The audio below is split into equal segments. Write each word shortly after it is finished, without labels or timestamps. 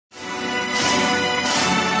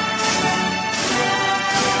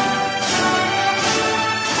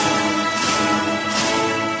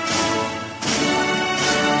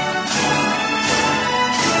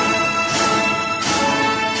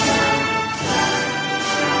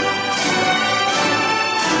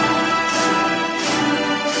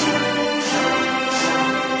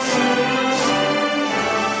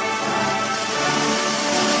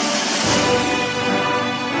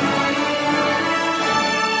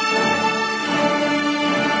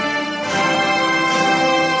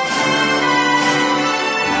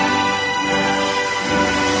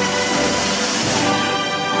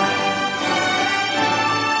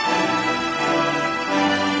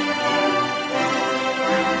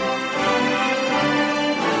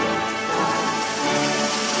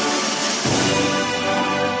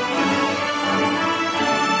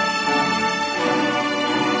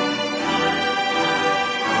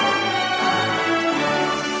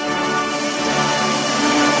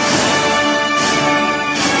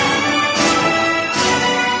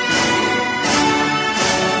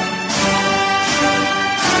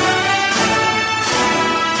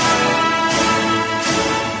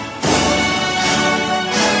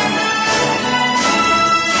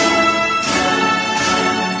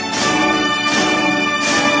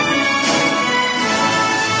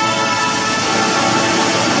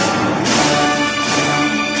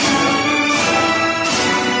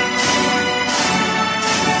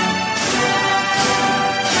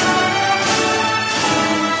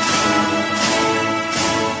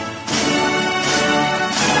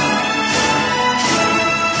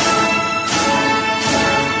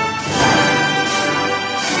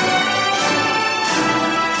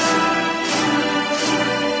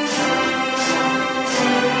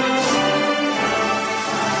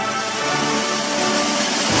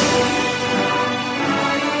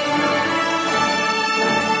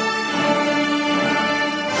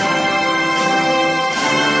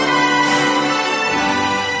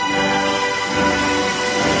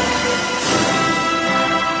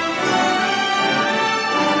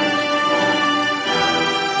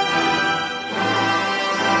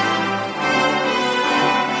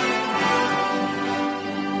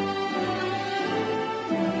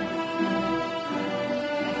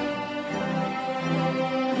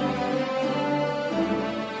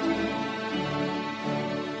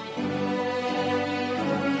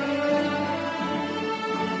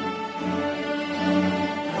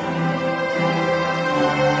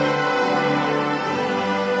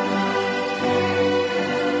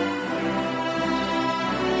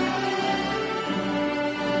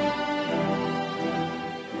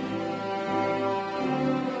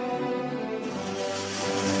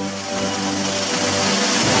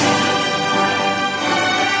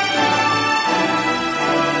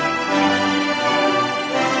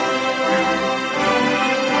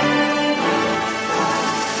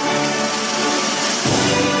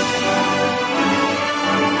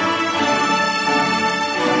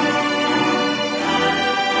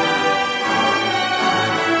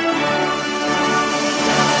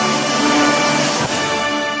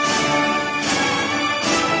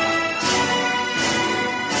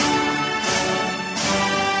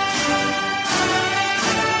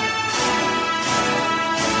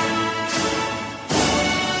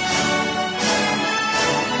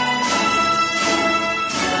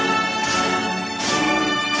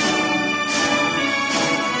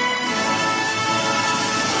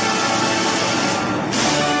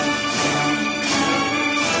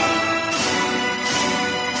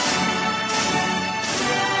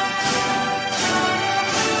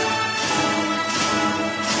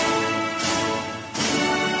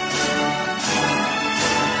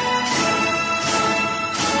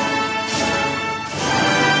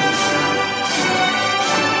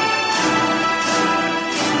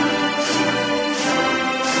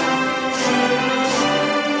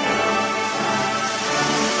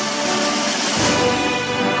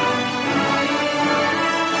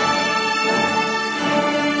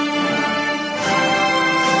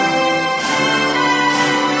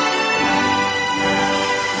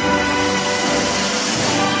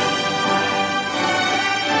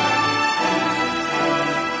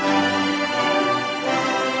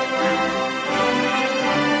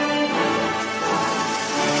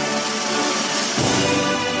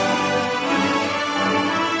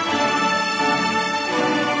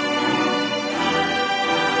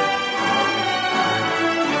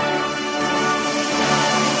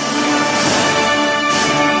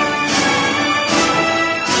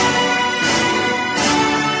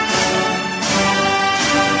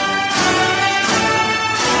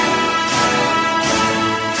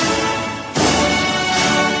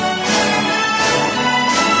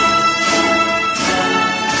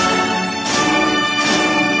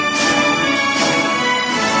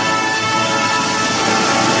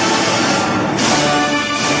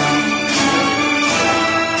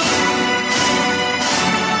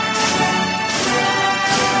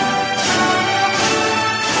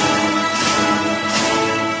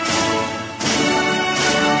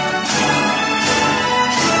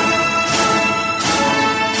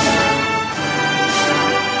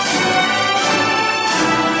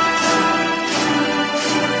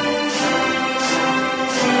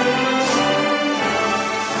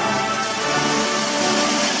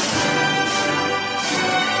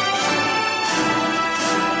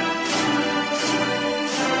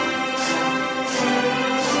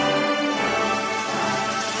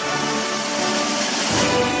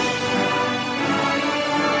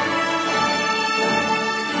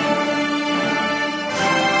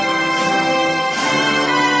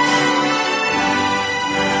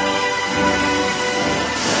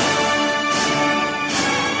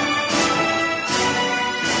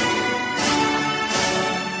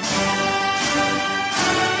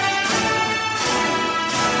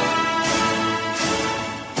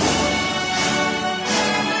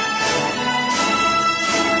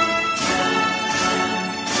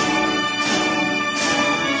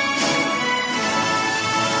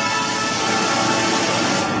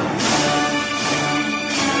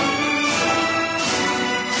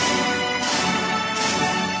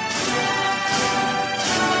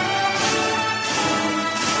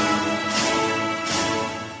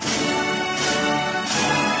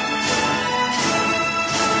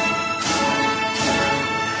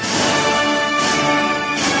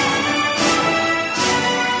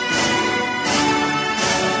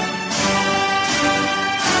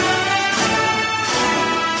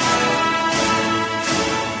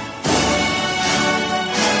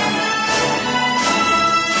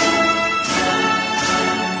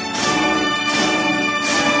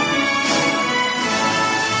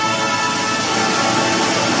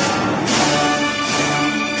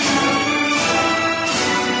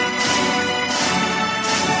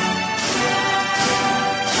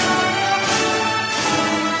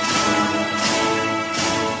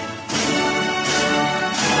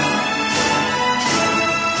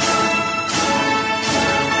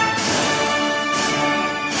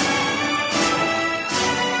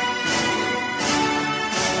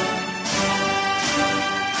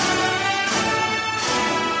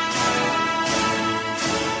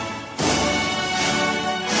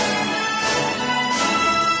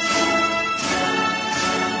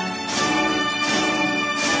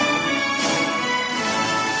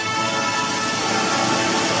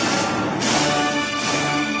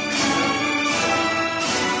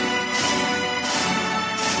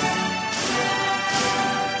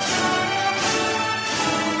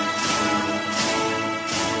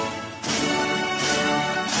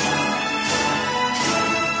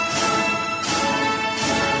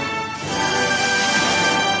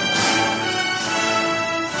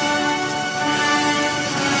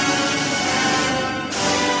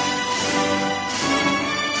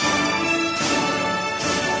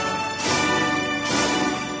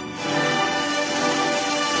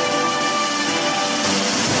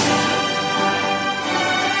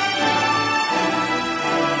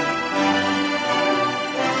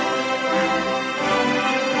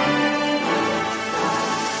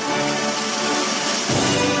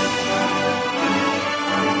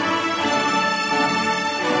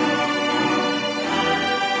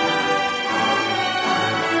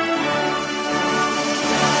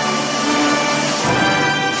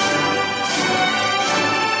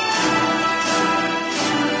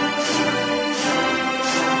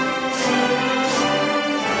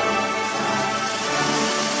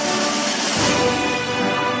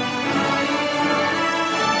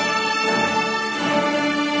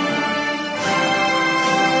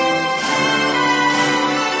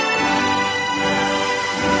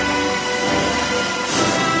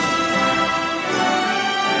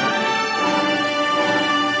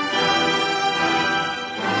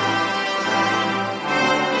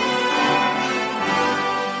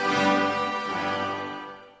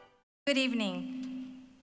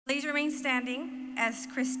Please remain standing as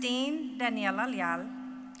Christine Daniela Leal,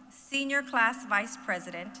 Senior Class Vice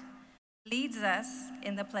President, leads us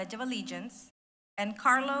in the Pledge of Allegiance, and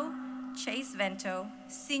Carlo Chase Vento,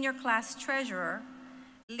 Senior Class Treasurer,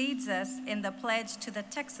 leads us in the pledge to the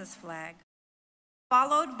Texas flag,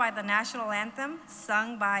 followed by the national anthem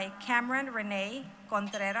sung by Cameron Renee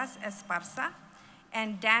Contreras Esparza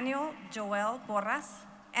and Daniel Joel Porras,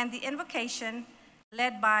 and the invocation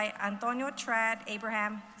led by Antonio Trad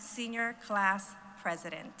Abraham, Senior Class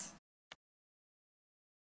President.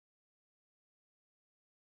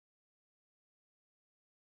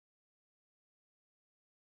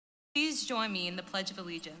 Please join me in the Pledge of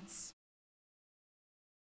Allegiance.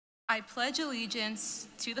 I pledge allegiance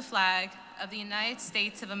to the flag of the United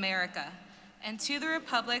States of America and to the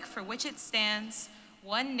republic for which it stands,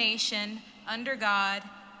 one nation, under God,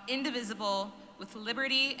 indivisible, with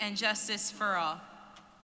liberty and justice for all.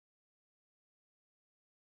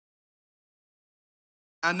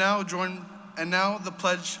 And now the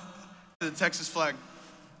pledge to the Texas flag.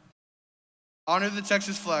 Honor the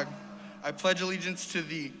Texas flag. I pledge allegiance to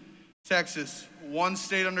thee, Texas, one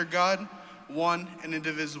state under God, one and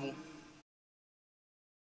indivisible.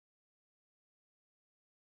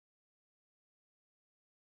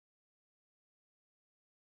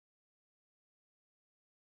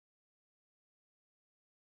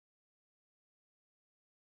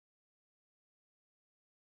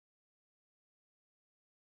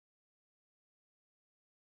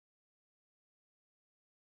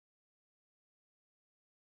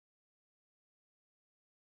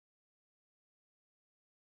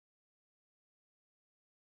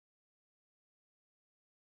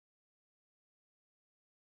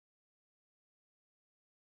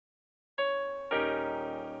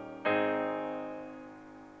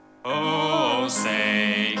 Oh,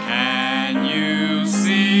 say, can you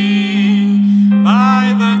see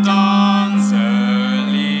by the dawn's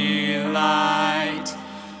early light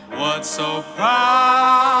what so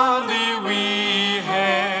proudly we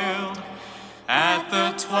hailed at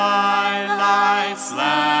the twilight's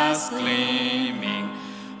last gleaming,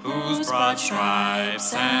 whose broad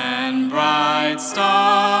stripes and bright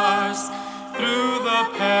stars through the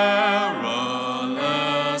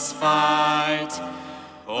perilous fight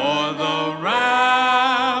o'er the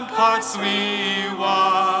ramparts we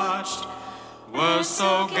watched were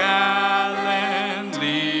so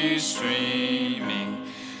gallantly streaming,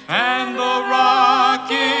 and the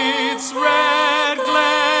rocket's red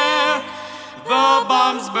glare, the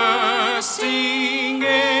bombs bursting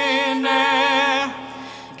in air,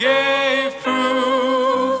 gave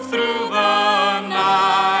proof through the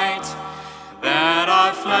night that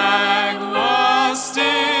our flag was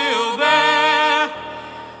still there.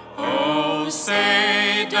 Oh,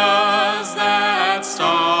 say, does that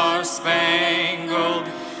star-spangled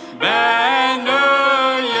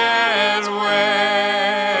banner yet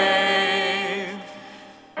wave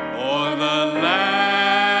o'er the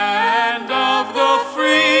land of the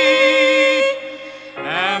free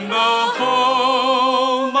and the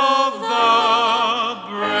home of the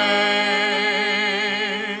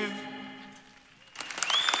brave?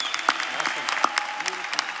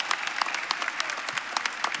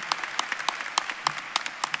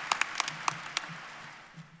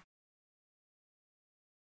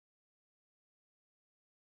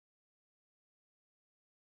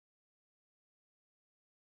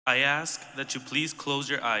 I ask that you please close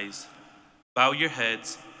your eyes, bow your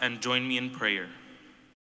heads, and join me in prayer.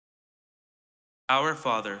 Our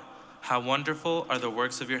Father, how wonderful are the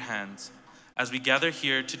works of your hands. As we gather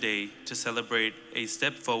here today to celebrate a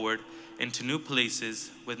step forward into new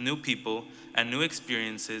places with new people and new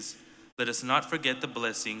experiences, let us not forget the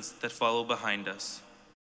blessings that follow behind us.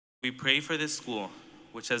 We pray for this school,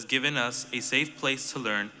 which has given us a safe place to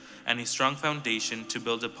learn and a strong foundation to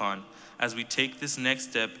build upon as we take this next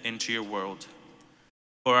step into your world.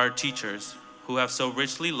 For our teachers, who have so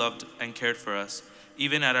richly loved and cared for us,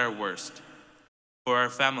 even at our worst. For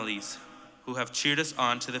our families, who have cheered us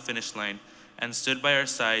on to the finish line and stood by our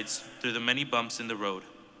sides through the many bumps in the road.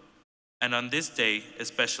 And on this day,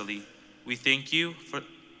 especially, we thank you for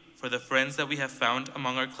the friends that we have found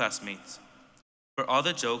among our classmates, for all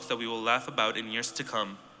the jokes that we will laugh about in years to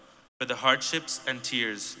come, for the hardships and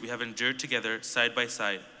tears we have endured together side by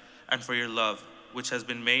side, and for your love, which has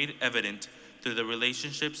been made evident through the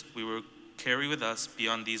relationships we will carry with us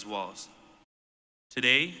beyond these walls.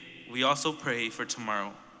 Today, we also pray for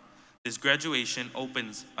tomorrow. This graduation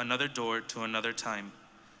opens another door to another time.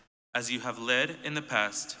 As you have led in the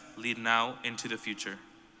past, lead now into the future.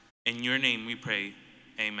 In your name we pray,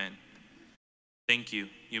 amen. Thank you.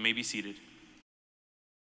 You may be seated.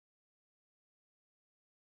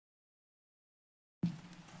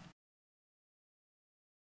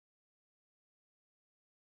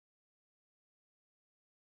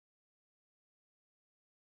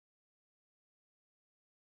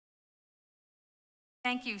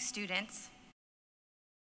 Thank you, students.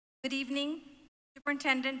 Good evening,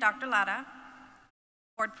 Superintendent Dr. Lara,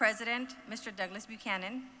 Board President, Mr. Douglas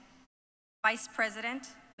Buchanan, Vice President,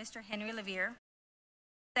 Mr. Henry Levere,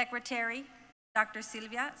 Secretary, Dr.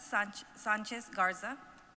 Silvia Sanchez Garza,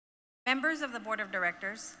 members of the Board of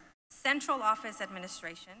Directors, Central Office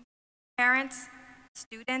Administration, parents,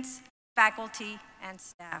 students, faculty, and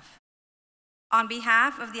staff. On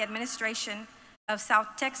behalf of the administration of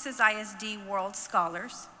South Texas ISD World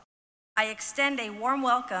Scholars, I extend a warm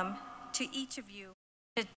welcome to each of you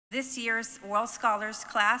to this year's World Scholars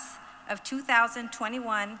Class of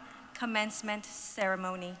 2021 commencement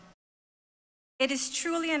ceremony. It is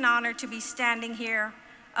truly an honor to be standing here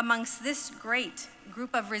amongst this great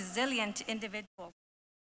group of resilient individuals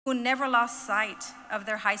who never lost sight of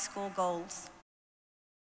their high school goals.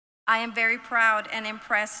 I am very proud and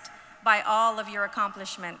impressed by all of your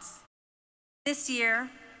accomplishments. This year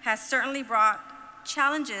has certainly brought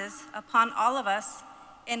challenges upon all of us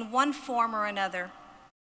in one form or another.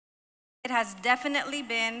 It has definitely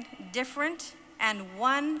been different and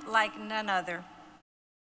one like none other.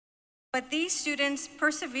 But these students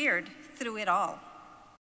persevered through it all.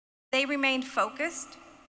 They remained focused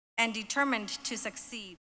and determined to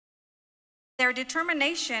succeed. Their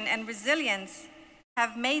determination and resilience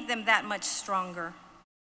have made them that much stronger.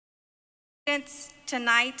 Students,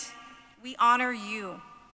 tonight, we honor you.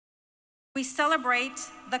 We celebrate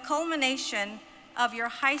the culmination of your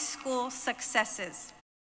high school successes.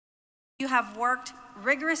 You have worked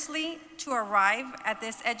rigorously to arrive at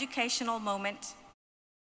this educational moment.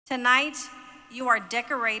 Tonight, you are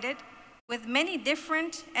decorated with many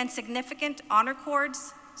different and significant honor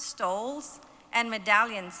cords, stoles, and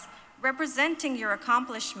medallions representing your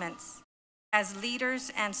accomplishments as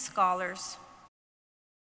leaders and scholars.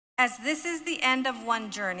 As this is the end of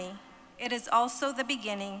one journey, it is also the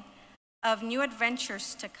beginning of new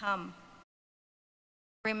adventures to come.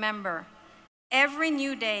 Remember, every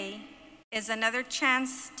new day is another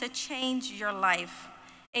chance to change your life,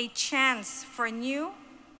 a chance for new,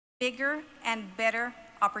 bigger, and better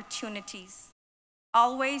opportunities.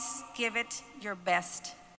 Always give it your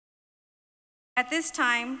best. At this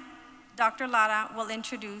time, Dr. Lara will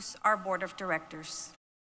introduce our Board of Directors.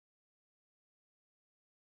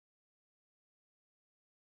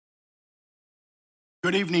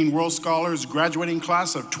 Good evening, World Scholars graduating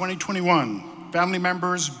class of 2021, family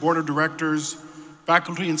members, Board of Directors,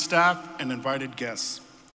 faculty and staff, and invited guests.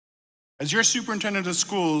 As your superintendent of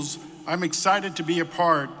schools, I'm excited to be a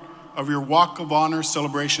part of your Walk of Honor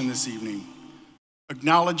celebration this evening,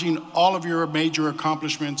 acknowledging all of your major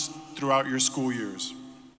accomplishments throughout your school years.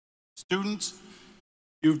 Students,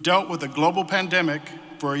 you've dealt with a global pandemic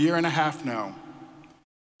for a year and a half now.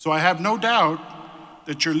 So I have no doubt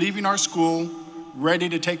that you're leaving our school ready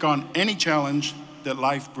to take on any challenge that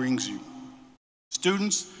life brings you.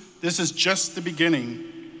 Students, this is just the beginning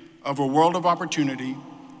of a world of opportunity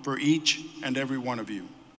for each and every one of you.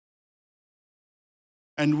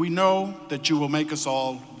 And we know that you will make us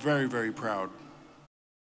all very, very proud.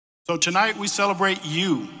 So tonight we celebrate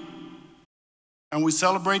you, and we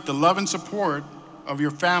celebrate the love and support of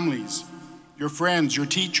your families, your friends, your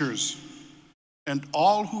teachers, and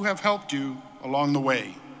all who have helped you along the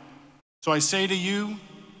way. So I say to you,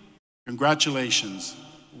 congratulations,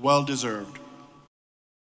 well deserved.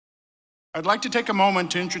 I'd like to take a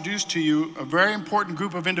moment to introduce to you a very important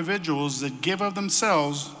group of individuals that give of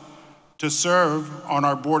themselves to serve on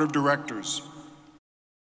our Board of Directors.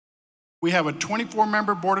 We have a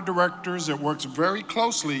 24-member Board of Directors that works very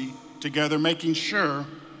closely together, making sure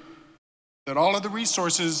that all of the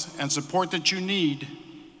resources and support that you need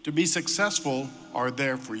to be successful are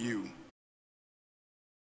there for you.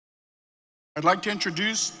 I'd like to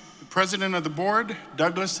introduce the President of the Board,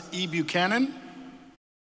 Douglas E. Buchanan.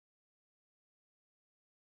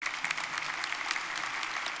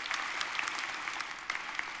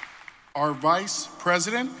 Our Vice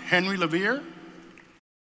President, Henry Levere.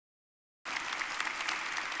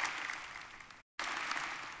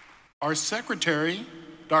 Our Secretary,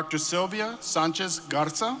 Dr. Silvia Sanchez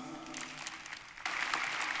Garza.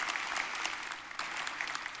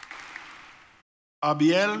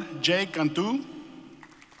 Abiel J. Cantu.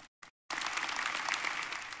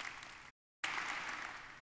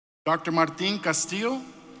 Dr. Martin Castillo.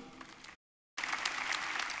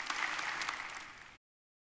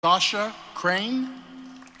 Sasha Crane.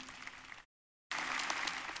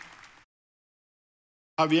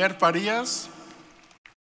 Javier Farias.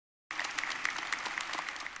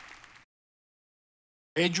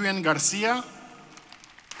 Adrian Garcia.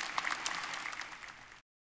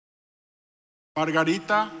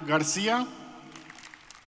 Margarita Garcia.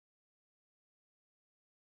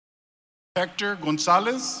 Hector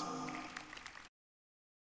Gonzalez,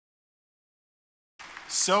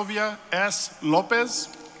 Sylvia S. Lopez,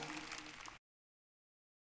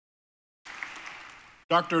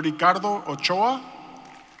 Dr. Ricardo Ochoa,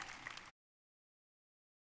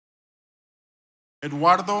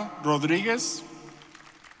 Eduardo Rodriguez,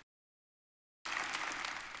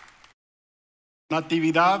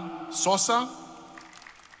 Natividad Sosa,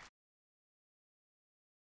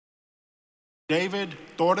 David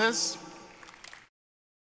Torres,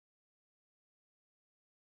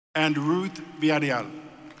 and Ruth Villarreal.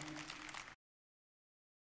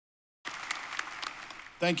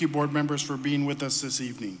 Thank you, board members, for being with us this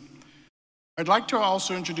evening. I'd like to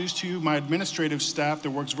also introduce to you my administrative staff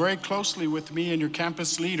that works very closely with me and your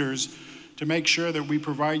campus leaders to make sure that we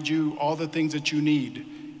provide you all the things that you need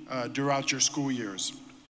throughout your school years.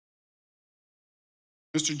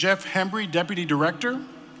 Mr. Jeff Hembry, Deputy Director.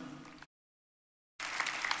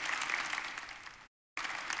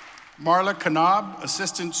 Marla Kanab,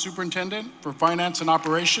 Assistant Superintendent for Finance and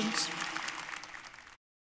Operations.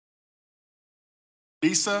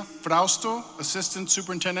 Lisa Frausto, Assistant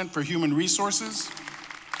Superintendent for Human Resources.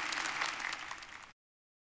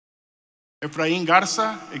 Efrain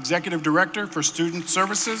Garza, Executive Director for Student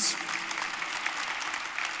Services.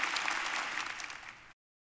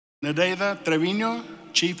 Nereida Trevino,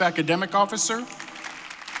 Chief Academic Officer.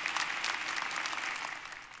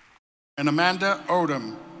 And Amanda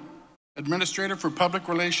Odom, Administrator for Public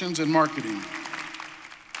Relations and Marketing.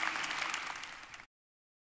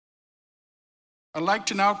 I'd like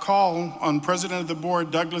to now call on President of the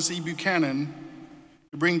Board, Douglas E. Buchanan,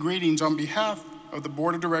 to bring greetings on behalf of the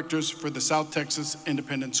Board of Directors for the South Texas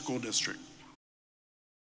Independent School District.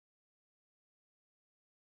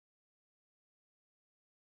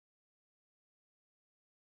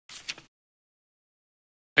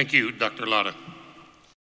 Thank you, Dr. Lara.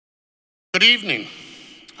 Good evening.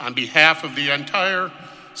 On behalf of the entire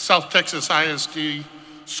South Texas ISD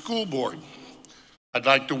School Board, I'd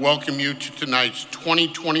like to welcome you to tonight's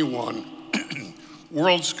 2021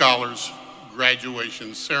 World Scholars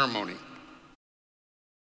Graduation Ceremony.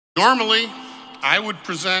 Normally, I would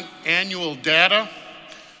present annual data,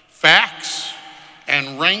 facts,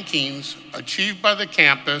 and rankings achieved by the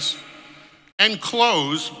campus and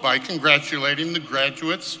close by congratulating the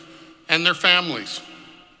graduates and their families.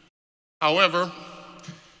 However,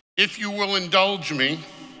 if you will indulge me,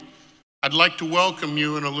 I'd like to welcome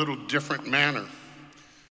you in a little different manner,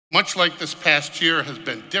 much like this past year has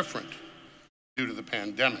been different due to the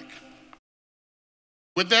pandemic.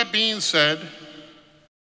 With that being said,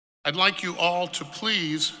 I'd like you all to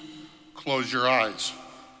please close your eyes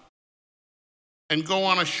and go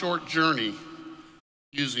on a short journey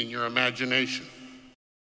using your imagination.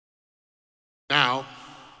 Now,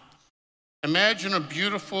 imagine a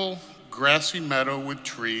beautiful grassy meadow with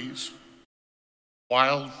trees,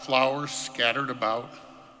 wildflowers scattered about,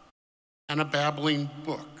 and a babbling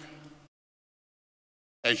brook.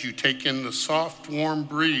 As you take in the soft, warm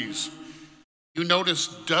breeze, you notice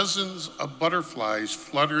dozens of butterflies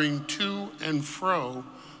fluttering to and fro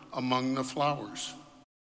among the flowers.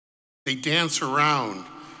 They dance around,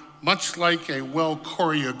 much like a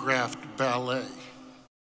well-choreographed ballet.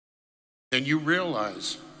 Then you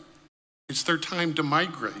realize it's their time to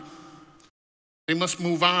migrate. They must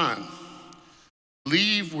move on,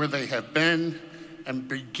 leave where they have been, and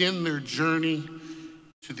begin their journey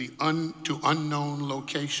to unknown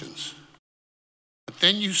locations. But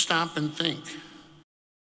then you stop and think,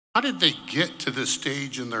 how did they get to this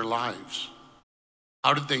stage in their lives?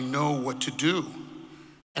 How did they know what to do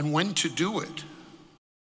and when to do it?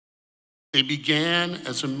 They began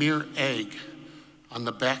as a mere egg on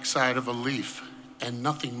the backside of a leaf and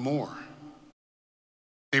nothing more.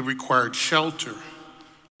 They required shelter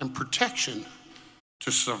and protection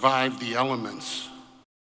to survive the elements.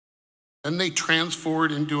 Then they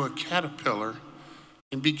transformed into a caterpillar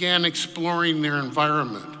and began exploring their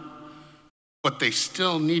environment. But they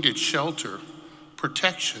still needed shelter,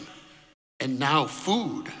 protection, and now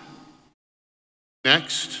food.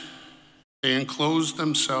 Next, they enclosed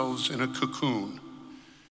themselves in a cocoon.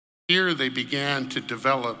 Here they began to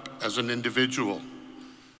develop as an individual,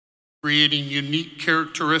 creating unique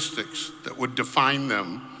characteristics that would define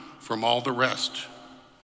them from all the rest,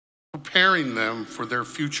 preparing them for their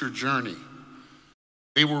future journey.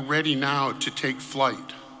 They were ready now to take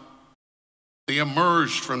flight. They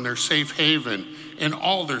emerged from their safe haven in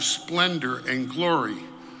all their splendor and glory,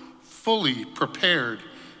 fully prepared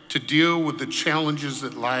to deal with the challenges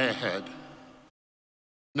that lie ahead.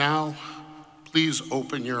 Now, please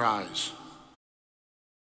open your eyes.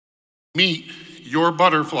 Meet your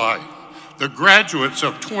butterfly, the graduates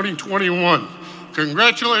of 2021.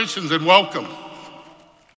 Congratulations and welcome.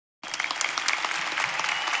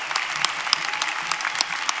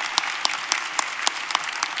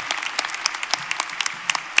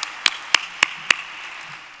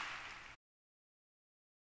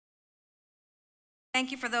 Thank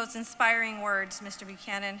you for those inspiring words, Mr.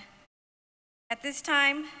 Buchanan. At this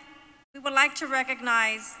time, we would like to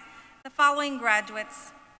recognize the following graduates.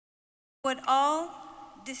 Would all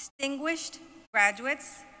distinguished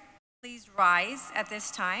graduates please rise at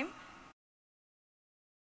this time?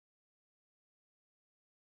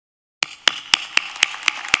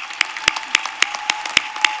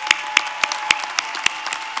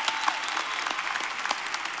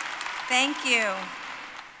 Thank you.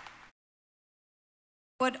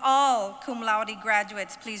 Would all cum laude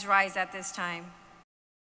graduates please rise at this time?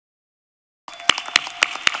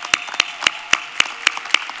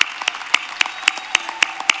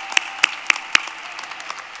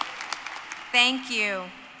 Thank you.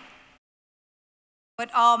 Would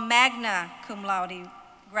all magna cum laude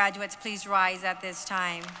graduates please rise at this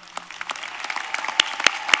time?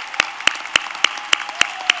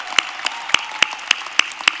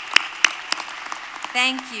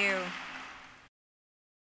 Thank you.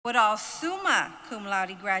 Would all summa cum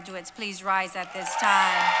laude graduates please rise at this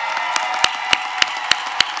time?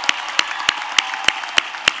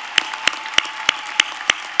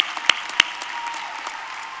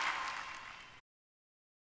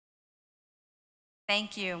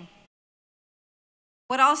 Thank you.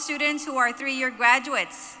 Would all students who are three-year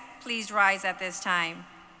graduates please rise at this time?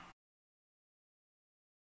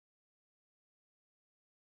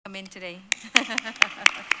 Come in today.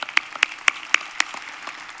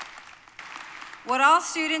 Would all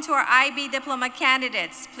students who are IB diploma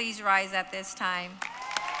candidates please rise at this time?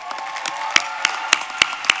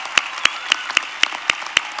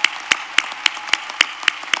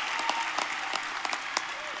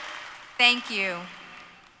 Thank you.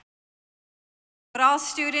 Would all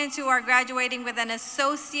students who are graduating with an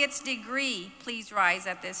associate's degree please rise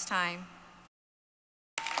at this time?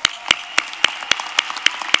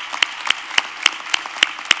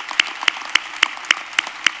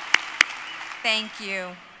 Thank you.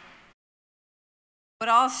 Would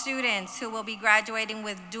all students who will be graduating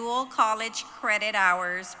with dual college credit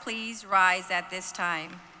hours please rise at this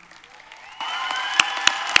time?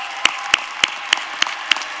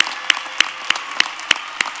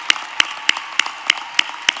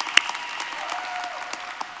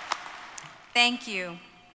 Thank you.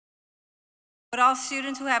 Would all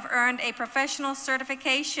students who have earned a professional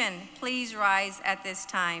certification please rise at this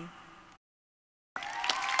time?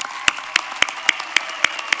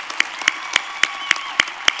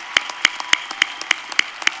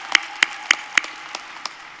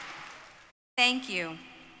 Thank you.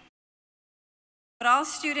 Would all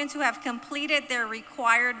students who have completed their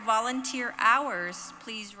required volunteer hours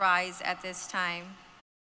please rise at this time?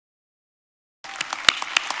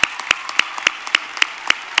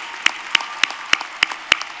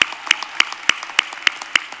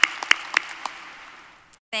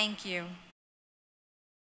 Thank you.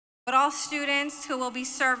 Would all students who will be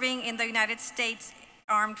serving in the United States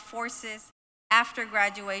Armed Forces after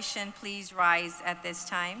graduation please rise at this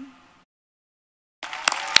time?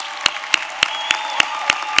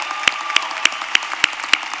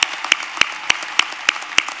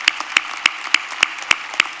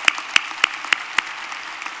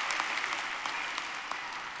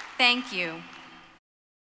 Thank you.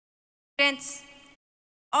 Students,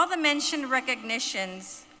 all the mentioned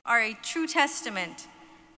recognitions are a true testament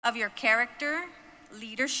of your character,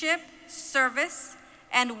 leadership, service,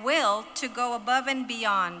 and will to go above and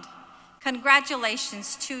beyond.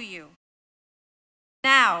 Congratulations to you.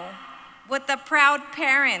 Now, would the proud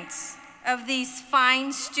parents of these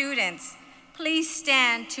fine students please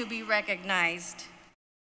stand to be recognized?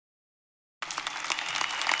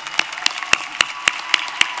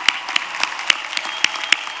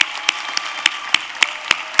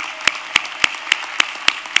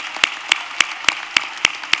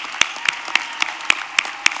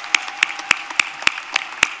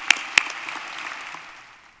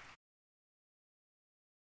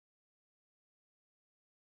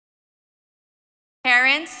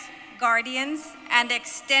 Parents, guardians, and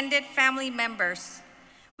extended family members,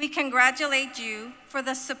 we congratulate you for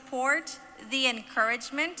the support, the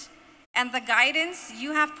encouragement, and the guidance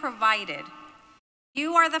you have provided.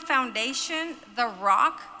 You are the foundation, the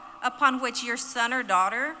rock upon which your son or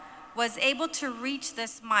daughter was able to reach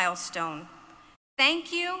this milestone.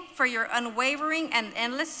 Thank you for your unwavering and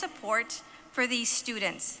endless support for these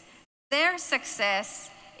students. Their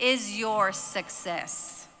success is your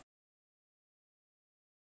success.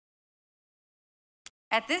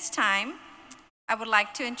 At this time, I would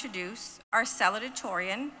like to introduce our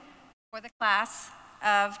salutatorian for the class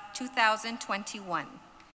of 2021.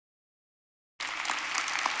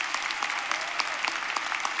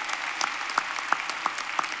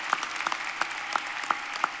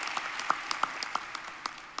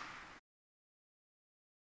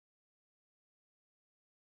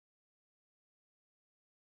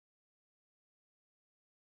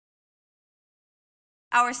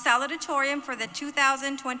 Our salutatorian for the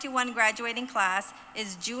 2021 graduating class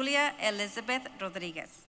is Julia Elizabeth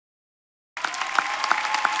Rodriguez.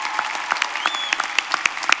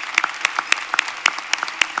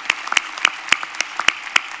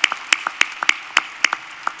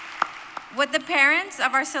 Would the parents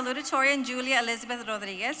of our salutatorian, Julia Elizabeth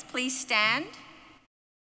Rodriguez, please stand?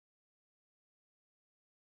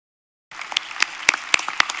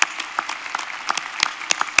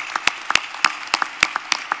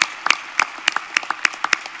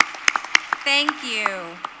 Thank you.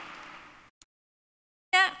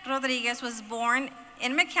 Julia Rodriguez was born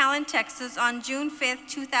in McAllen, Texas on June 5,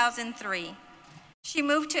 2003. She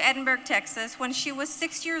moved to Edinburg, Texas when she was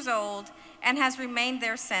 6 years old and has remained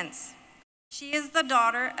there since. She is the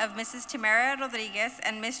daughter of Mrs. Tamara Rodriguez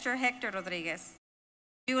and Mr. Hector Rodriguez.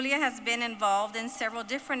 Julia has been involved in several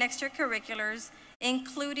different extracurriculars,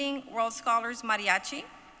 including World Scholars Mariachi,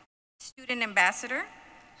 Student Ambassador,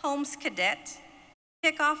 Homes Cadet,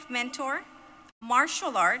 Kickoff Mentor,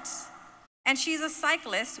 martial arts, and she's a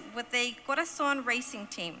cyclist with a Corazon racing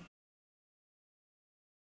team.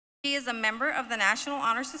 She is a member of the National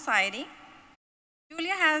Honor Society.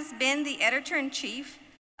 Julia has been the editor-in-chief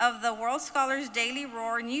of the World Scholars Daily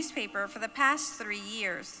Roar newspaper for the past 3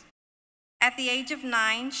 years. At the age of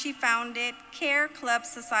 9, she founded Care Club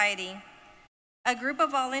Society, a group of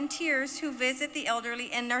volunteers who visit the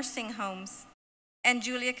elderly in nursing homes. And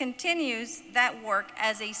Julia continues that work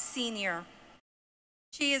as a senior.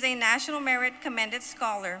 She is a National Merit Commended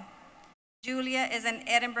Scholar. Julia is an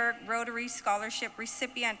Edinburg Rotary Scholarship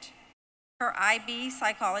recipient. Her IB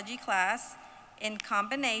psychology class, in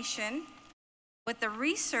combination with the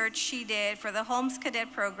research she did for the Homes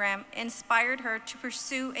Cadet program, inspired her to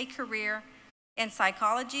pursue a career in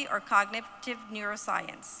psychology or cognitive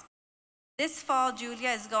neuroscience. This fall, Julia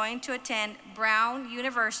is going to attend Brown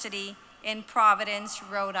University in Providence,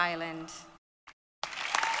 Rhode Island.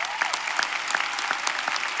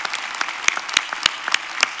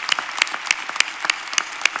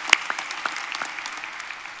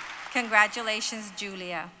 Congratulations,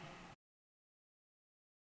 Julia.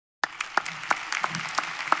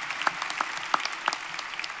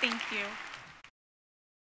 Thank you.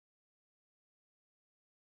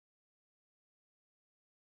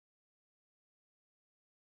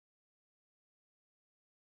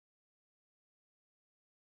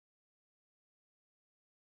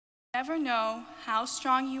 Never know how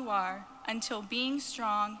strong you are until being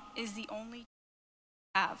strong is the only you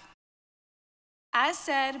have. As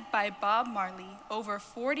said by Bob Marley over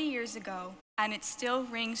 40 years ago, and it still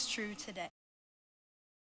rings true today.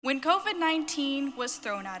 When COVID-19 was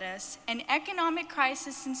thrown at us, an economic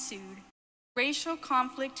crisis ensued, racial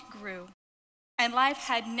conflict grew, and life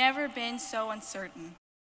had never been so uncertain.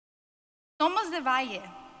 Somos de Valle.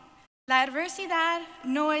 La adversidad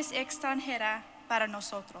no es extranjera para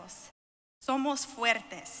nosotros. Somos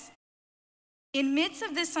fuertes. In midst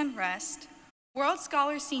of this unrest, World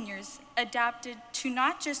Scholar seniors adapted to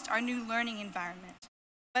not just our new learning environment,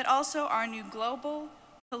 but also our new global,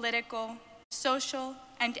 political, social,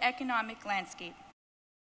 and economic landscape.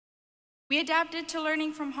 We adapted to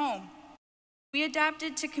learning from home. We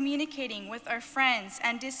adapted to communicating with our friends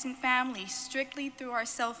and distant families strictly through our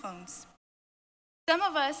cell phones. Some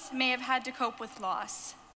of us may have had to cope with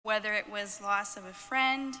loss, whether it was loss of a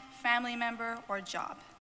friend, family member, or job.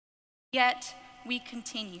 Yet, we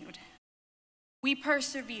continued. We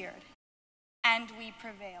persevered, and we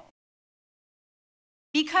prevailed.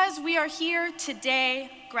 Because we are here today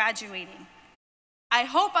graduating, I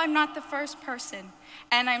hope I'm not the first person,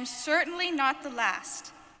 and I'm certainly not the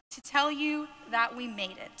last, to tell you that we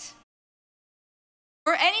made it.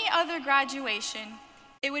 For any other graduation,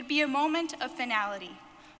 it would be a moment of finality,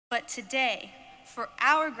 but today, for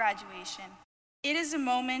our graduation, it is a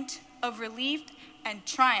moment of relief and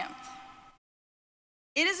triumph.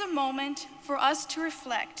 It is a moment for us to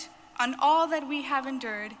reflect on all that we have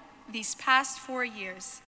endured these past 4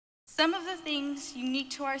 years, some of the things unique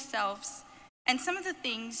to ourselves and some of the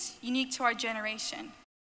things unique to our generation.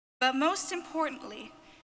 But most importantly,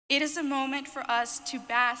 it is a moment for us to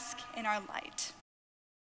bask in our light.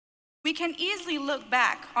 We can easily look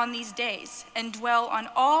back on these days and dwell on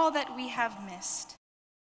all that we have missed.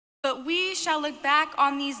 But we shall look back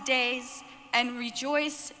on these days and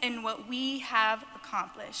rejoice in what we have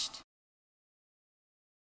accomplished.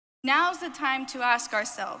 Now's the time to ask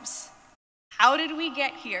ourselves, how did we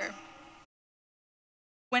get here?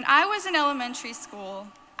 When I was in elementary school,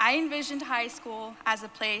 I envisioned high school as a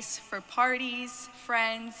place for parties,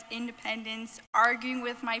 friends, independence, arguing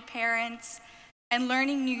with my parents, and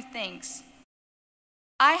learning new things.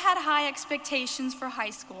 I had high expectations for high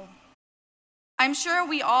school. I'm sure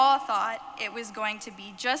we all thought it was going to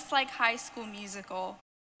be just like High School Musical,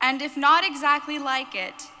 and if not exactly like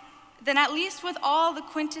it, then at least with all the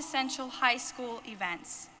quintessential high school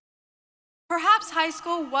events. Perhaps high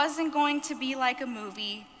school wasn't going to be like a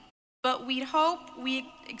movie, but we'd hope we'd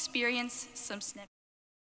experience some snippets.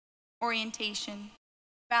 Orientation,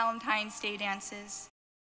 Valentine's Day dances,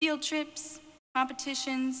 field trips,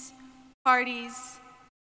 competitions, parties,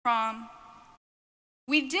 prom.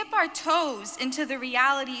 We'd dip our toes into the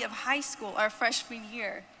reality of high school our freshman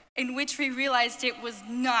year, in which we realized it was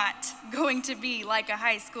not going to be like a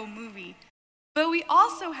high school movie. But we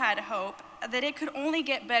also had hope that it could only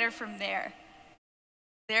get better from there.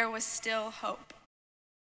 There was still hope.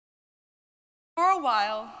 For a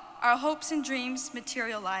while, our hopes and dreams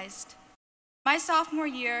materialized. My sophomore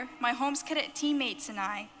year, my Holmes Cadet teammates and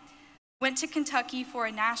I went to Kentucky for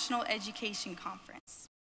a national education conference.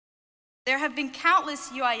 There have been countless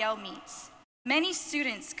UIL meets, many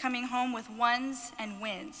students coming home with ones and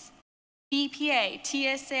wins. BPA,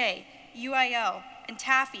 TSA, UIL, and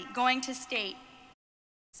Taffy going to state,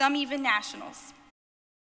 some even nationals.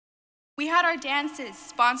 We had our dances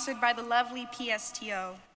sponsored by the lovely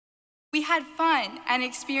PSTO. We had fun and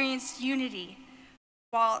experienced unity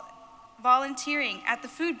while volunteering at the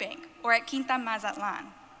food bank or at Quinta Mazatlan.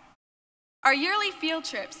 Our yearly field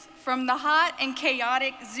trips, from the hot and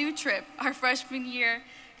chaotic zoo trip our freshman year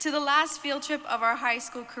to the last field trip of our high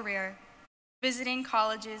school career, visiting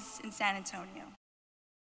colleges in San Antonio.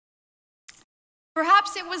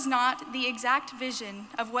 Perhaps it was not the exact vision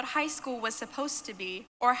of what high school was supposed to be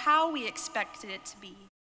or how we expected it to be,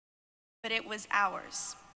 but it was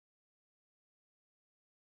ours.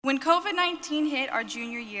 When COVID-19 hit our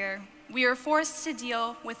junior year, we were forced to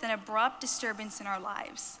deal with an abrupt disturbance in our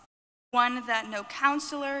lives, one that no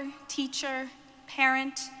counselor, teacher,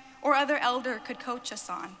 parent, or other elder could coach us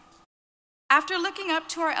on. After looking up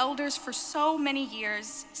to our elders for so many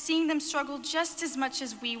years, seeing them struggle just as much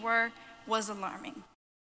as we were was alarming.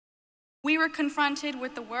 We were confronted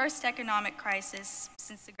with the worst economic crisis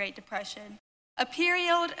since the Great Depression, a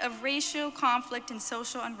period of racial conflict and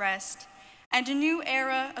social unrest, and a new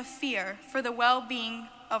era of fear for the well-being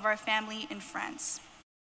of our family and friends.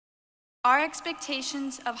 Our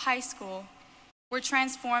expectations of high school were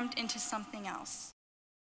transformed into something else.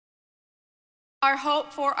 Our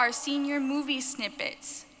hope for our senior movie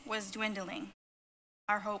snippets was dwindling.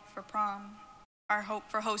 Our hope for prom, our hope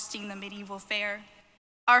for hosting the medieval fair,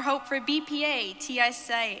 our hope for BPA,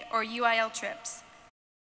 TSA, or UIL trips.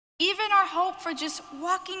 Even our hope for just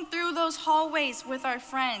walking through those hallways with our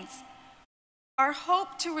friends. Our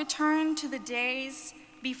hope to return to the days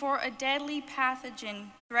before a deadly pathogen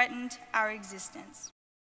threatened our existence.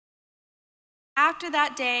 After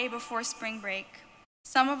that day before spring break,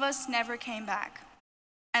 some of us never came back,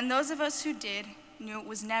 and those of us who did knew it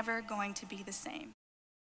was never going to be the same.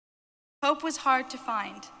 Hope was hard to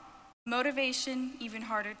find, motivation even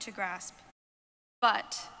harder to grasp,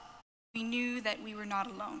 but we knew that we were not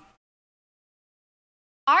alone.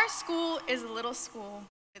 Our school is a little school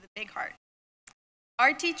with a big heart.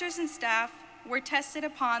 Our teachers and staff were tested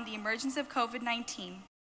upon the emergence of COVID-19,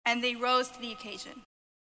 and they rose to the occasion.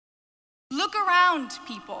 Look around,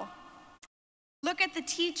 people. Look at the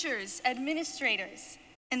teachers, administrators,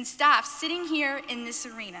 and staff sitting here in this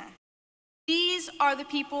arena. These are the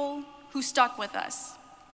people who stuck with us.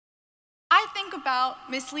 I think about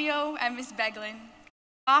Miss Leo and Miss Beglin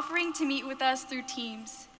offering to meet with us through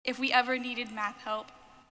Teams if we ever needed math help.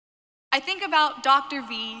 I think about Dr.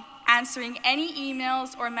 V answering any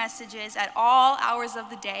emails or messages at all hours of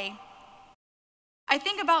the day. I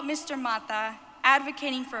think about Mr. Mata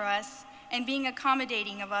advocating for us and being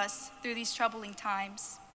accommodating of us through these troubling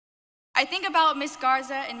times. I think about Miss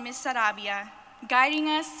Garza and Miss Sarabia guiding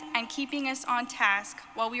us and keeping us on task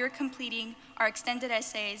while we were completing our extended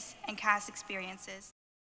essays and CAS experiences.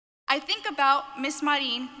 I think about Miss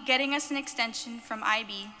Marin getting us an extension from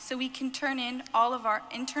IB so we can turn in all of our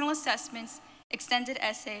internal assessments, extended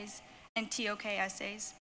essays, and TOK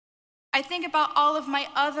essays. I think about all of my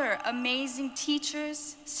other amazing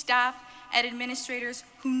teachers, staff, and administrators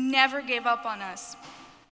who never gave up on us.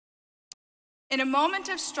 In a moment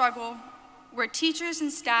of struggle, where teachers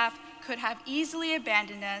and staff could have easily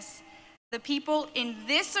abandoned us, the people in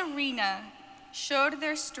this arena showed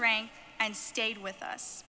their strength and stayed with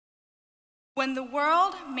us. When the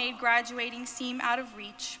world made graduating seem out of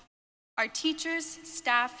reach, our teachers,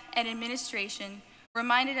 staff, and administration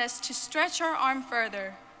reminded us to stretch our arm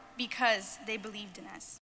further because they believed in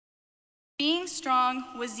us. Being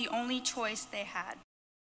strong was the only choice they had.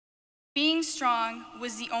 Being strong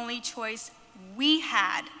was the only choice we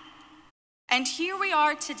had. And here we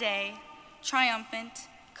are today, triumphant,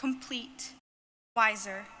 complete,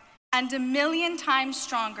 wiser, and 1,000,000 times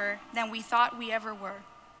stronger than we thought we ever were.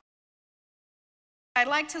 I'd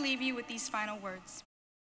like to leave you with these final words.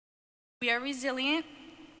 We are resilient,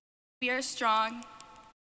 we are strong,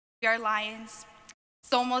 we are lions,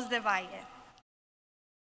 somos de valle.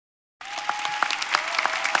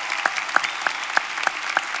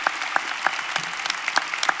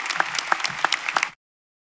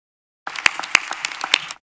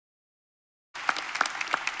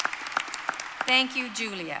 Thank you,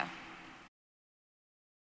 Julia.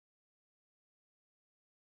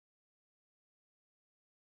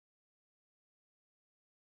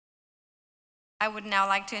 I would now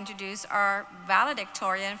like to introduce our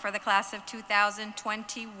valedictorian for the class of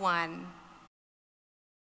 2021.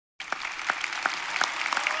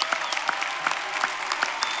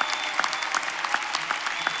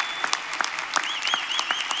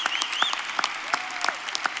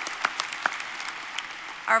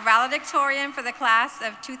 Our valedictorian for the class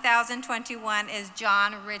of 2021 is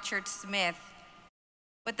John Richard Smith.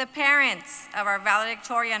 Would the parents of our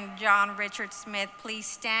valedictorian, John Richard Smith, please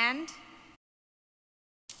stand?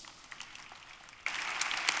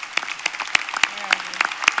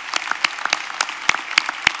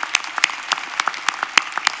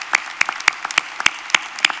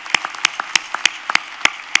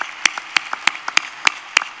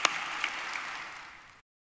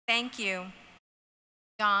 Thank you.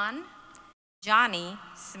 Johnny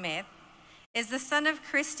Smith is the son of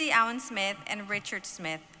Christy Allen Smith and Richard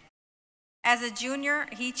Smith. As a junior,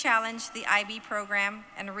 he challenged the IB program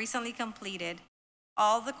and recently completed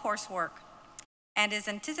all the coursework and is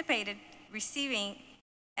anticipated receiving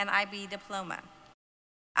an IB diploma.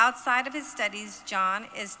 Outside of his studies, John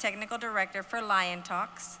is technical director for Lion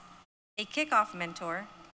Talks, a kickoff mentor,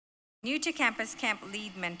 new to campus camp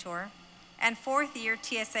lead mentor, and fourth-year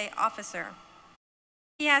TSA officer.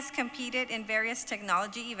 He has competed in various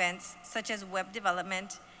technology events such as web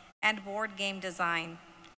development and board game design,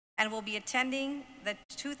 and will be attending the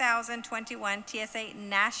 2021 TSA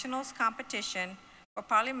Nationals competition for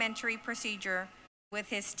parliamentary procedure with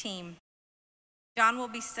his team. John will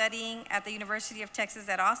be studying at the University of Texas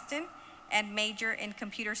at Austin and major in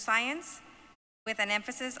computer science with an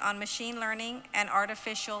emphasis on machine learning and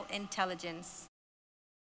artificial intelligence.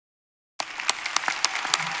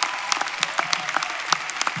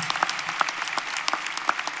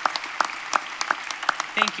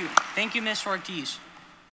 Thank you, Ms. Ortiz.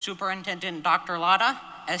 Superintendent Dr. Lada,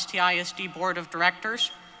 STISD Board of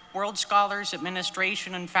Directors, World Scholars,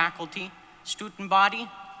 Administration and Faculty, student body,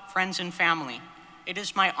 friends and family. It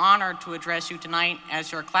is my honor to address you tonight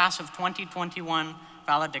as your class of 2021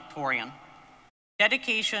 valedictorian.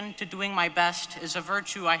 Dedication to doing my best is a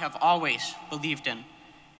virtue I have always believed in.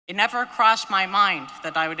 It never crossed my mind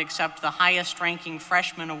that I would accept the highest ranking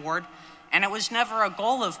freshman award, and it was never a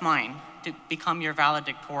goal of mine to become your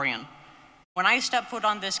valedictorian. When I stepped foot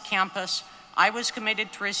on this campus, I was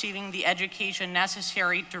committed to receiving the education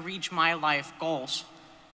necessary to reach my life goals.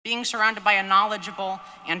 Being surrounded by a knowledgeable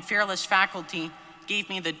and fearless faculty gave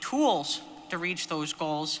me the tools to reach those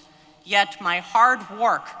goals, yet my hard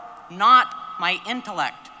work, not my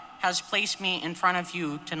intellect, has placed me in front of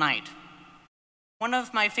you tonight. One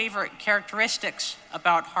of my favorite characteristics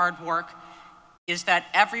about hard work is that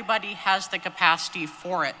everybody has the capacity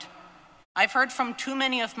for it. I've heard from too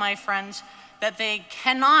many of my friends that they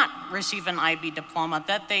cannot receive an IB diploma,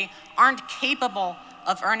 that they aren't capable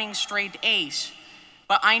of earning straight A's.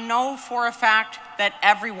 But I know for a fact that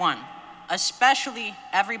everyone, especially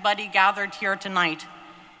everybody gathered here tonight,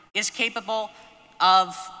 is capable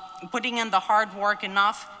of putting in the hard work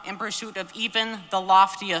enough in pursuit of even the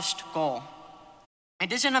loftiest goal.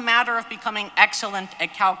 It isn't a matter of becoming excellent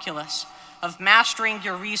at calculus, of mastering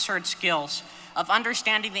your research skills, of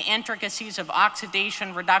understanding the intricacies of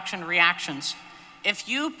oxidation reduction reactions. If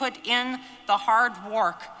you put in the hard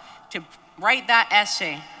work to write that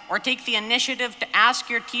essay, or take the initiative to ask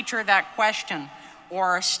your teacher that question,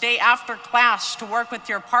 or stay after class to work with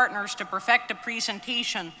your partners to perfect a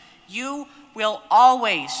presentation, you will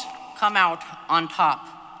always come out on top.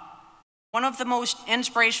 One of the most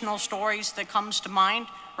inspirational stories that comes to mind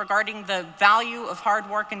regarding the value of hard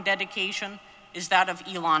work and dedication is that of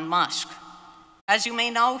Elon Musk. As you may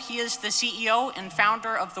know, he is the CEO and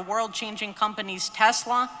founder of the world-changing companies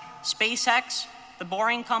Tesla, SpaceX, The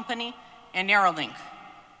Boring Company, and Neuralink.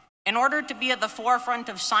 In order to be at the forefront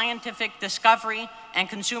of scientific discovery and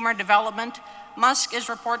consumer development, Musk is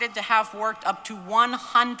reported to have worked up to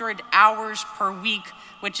 100 hours per week,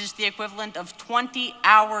 which is the equivalent of 20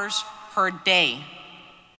 hours per day.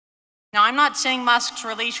 Now, I'm not saying Musk's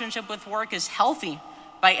relationship with work is healthy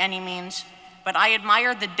by any means, but I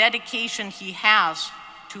admire the dedication he has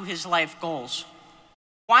to his life goals.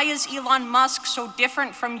 Why is Elon Musk so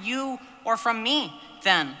different from you or from me,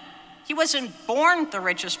 then? He wasn't born the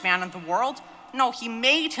richest man in the world. No, he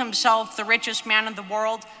made himself the richest man in the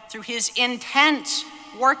world through his intense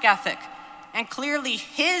work ethic. And clearly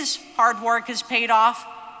his hard work has paid off,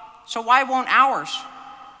 so why won't ours?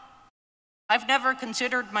 I've never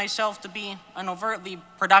considered myself to be an overtly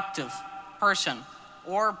productive person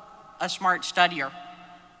or a smart studier.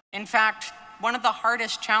 In fact, one of the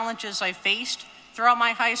hardest challenges I faced throughout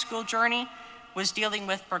my high school journey was dealing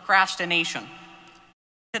with procrastination.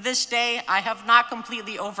 To this day, I have not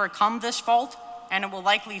completely overcome this fault, and it will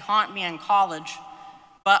likely haunt me in college,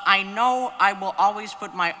 but I know I will always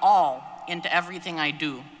put my all into everything I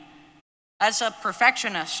do. As a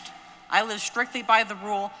perfectionist, I live strictly by the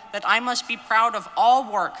rule that I must be proud of all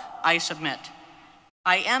work I submit.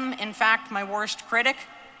 I am, in fact, my worst critic,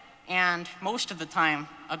 and most of the time,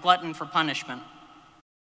 a glutton for punishment.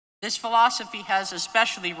 This philosophy has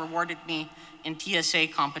especially rewarded me in TSA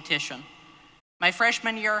competition. My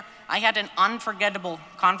freshman year, I had an unforgettable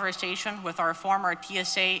conversation with our former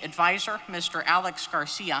TSA advisor, Mr. Alex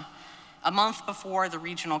Garcia, a month before the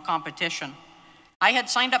regional competition. I had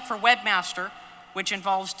signed up for Webmaster, which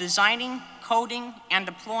involves designing, coding, and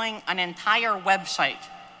deploying an entire website.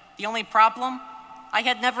 The only problem, I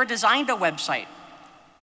had never designed a website.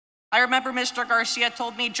 I remember Mr. Garcia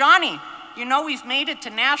told me, "Johnny, you know we've made it to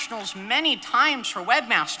nationals many times for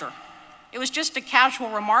Webmaster." It was just a casual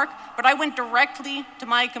remark, but I went directly to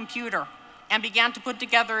my computer and began to put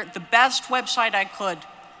together the best website I could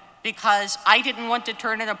because I didn't want to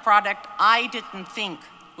turn in a product I didn't think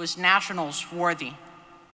was nationals worthy.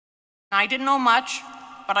 Now, I didn't know much,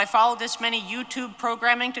 but I followed as many YouTube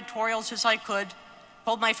programming tutorials as I could,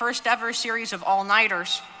 pulled my first ever series of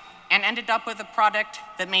all-nighters, and ended up with a product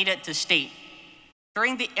that made it to state.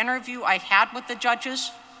 During the interview I had with the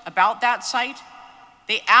judges about that site,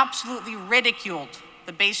 they absolutely ridiculed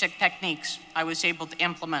the basic techniques I was able to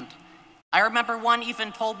implement. I remember one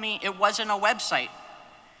even told me it wasn't a website.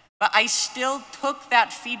 But I still took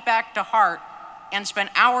that feedback to heart and spent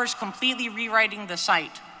hours completely rewriting the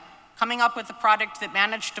site, coming up with a product that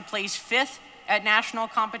managed to place 5th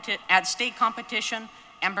at state competition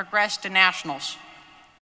and progressed to nationals.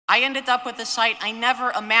 I ended up with a site I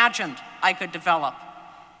never imagined I could develop,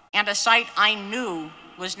 and a site I knew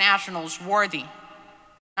was nationals worthy.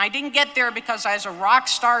 I didn't get there because I was a rock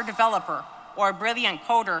star developer or a brilliant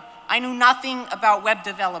coder. I knew nothing about web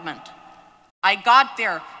development. I got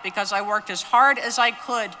there because I worked as hard as I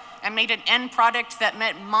could and made an end product that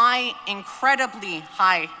met my incredibly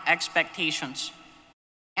high expectations.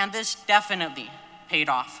 And this definitely paid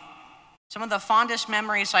off. Some of the fondest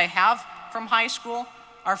memories I have from high school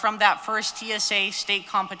are from that first TSA state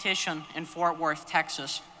competition in Fort Worth,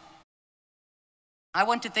 Texas. I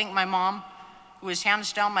want to thank my mom, who is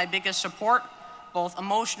hands down my biggest support, both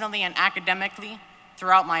emotionally and academically,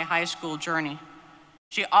 throughout my high school journey.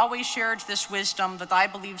 She always shared this wisdom that I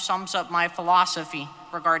believe sums up my philosophy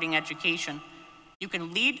regarding education. You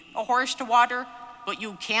can lead a horse to water, but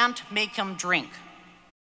you can't make him drink.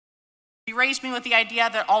 She raised me with the idea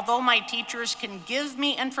that although my teachers can give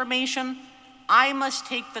me information, I must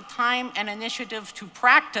take the time and initiative to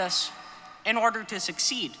practice in order to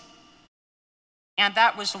succeed. And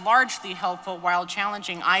that was largely helpful while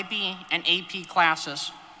challenging IB and AP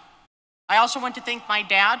classes. I also want to thank my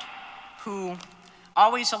dad, who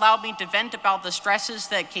always allowed me to vent about the stresses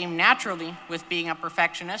that came naturally with being a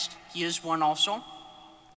perfectionist. He is one also.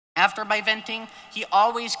 After my venting, he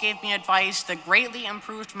always gave me advice that greatly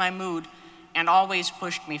improved my mood and always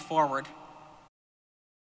pushed me forward.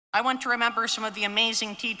 I want to remember some of the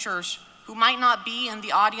amazing teachers who might not be in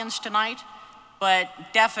the audience tonight, but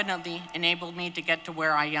definitely enabled me to get to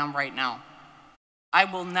where I am right now. I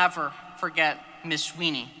will never forget Miss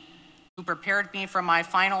Sweeney, who prepared me for my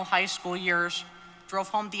final high school years, drove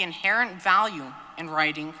home the inherent value in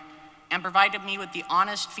writing, and provided me with the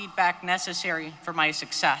honest feedback necessary for my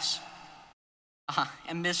success.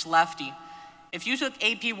 And Miss Lefty, if you took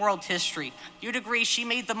AP World History, you'd agree she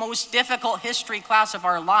made the most difficult history class of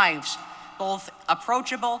our lives, both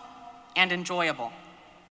approachable and enjoyable.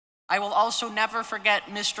 I will also never forget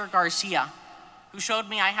Mr. Garcia, who showed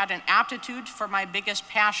me I had an aptitude for my biggest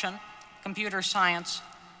passion, computer science,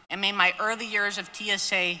 and made my early years of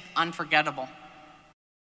TSA unforgettable.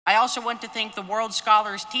 I also want to thank the World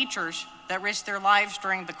Scholars teachers that risked their lives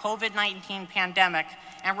during the COVID-19 pandemic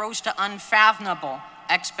and rose to unfathomable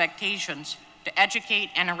expectations to educate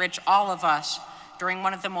and enrich all of us during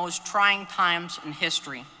one of the most trying times in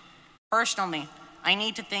history. Personally, I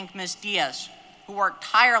need to thank Ms. Diaz, who worked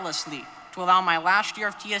tirelessly to allow my last year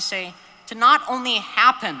of TSA to not only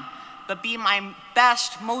happen, but be my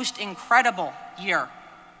best, most incredible year.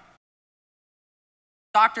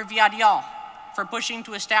 Dr. Villarreal, for pushing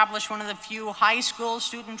to establish one of the few high school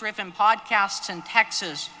student-driven podcasts in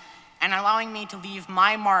Texas and allowing me to leave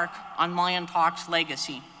my mark on Million Talk's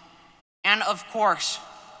legacy. And of course,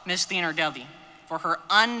 Ms. Leonardelli, for her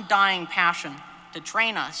undying passion to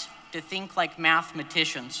train us to think like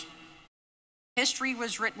mathematicians. History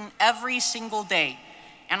was written every single day,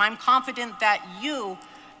 and I'm confident that you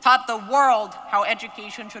taught the world how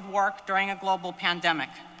education should work during a global pandemic.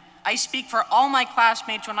 I speak for all my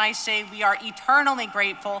classmates when I say we are eternally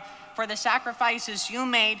grateful for the sacrifices you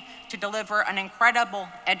made to deliver an incredible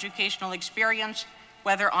educational experience,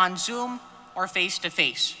 whether on Zoom or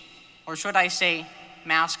face-to-face, or should I say,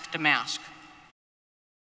 mask to mask.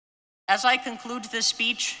 As I conclude this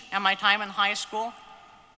speech and my time in high school,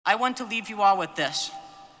 I want to leave you all with this.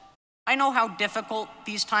 I know how difficult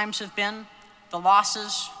these times have been, the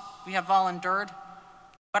losses we have all endured,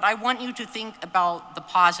 but I want you to think about the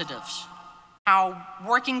positives, how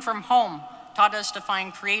working from home taught us to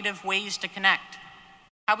find creative ways to connect,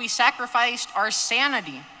 how we sacrificed our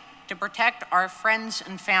sanity to protect our friends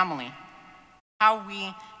and family, how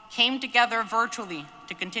we came together virtually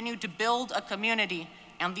to continue to build a community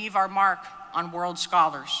and leave our mark on world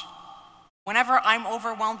scholars. Whenever I'm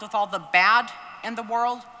overwhelmed with all the bad in the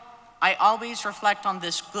world, I always reflect on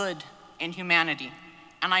this good in humanity,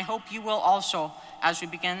 and I hope you will also as we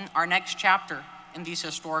begin our next chapter in these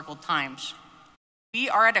historical times. We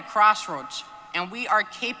are at a crossroads, and we are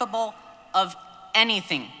capable of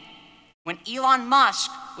anything. When Elon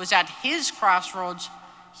Musk was at his crossroads,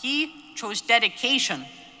 he chose dedication,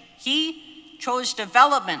 he chose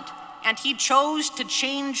development, and he chose to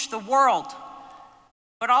change the world.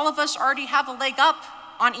 But all of us already have a leg up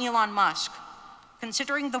on Elon Musk.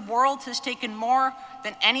 Considering the world has taken more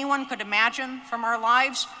than anyone could imagine from our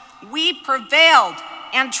lives, we prevailed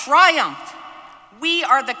and triumphed. We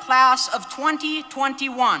are the class of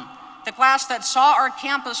 2021, the class that saw our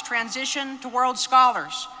campus transition to world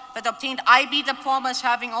scholars, that obtained IB diplomas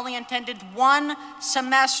having only attended one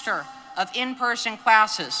semester of in-person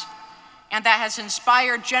classes, and that has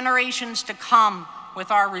inspired generations to come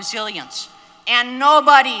with our resilience. And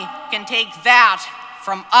nobody can take that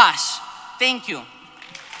from us. Thank you.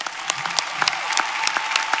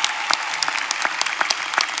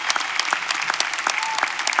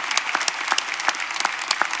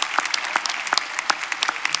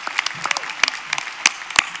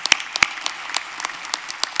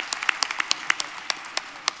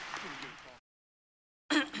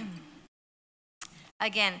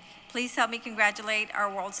 Again, please help me congratulate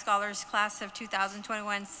our World Scholars Class of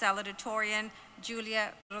 2021 salutatorian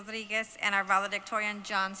Julia Rodriguez and our valedictorian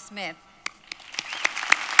John Smith.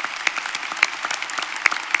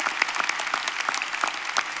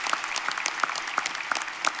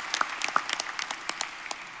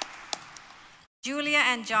 Julia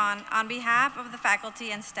and John, on behalf of the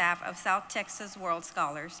faculty and staff of South Texas World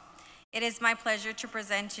Scholars, it is my pleasure to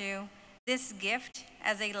present you this gift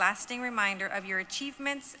as a lasting reminder of your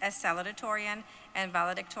achievements as salutatorian and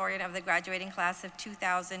valedictorian of the graduating class of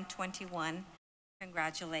 2021.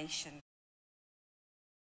 Congratulations.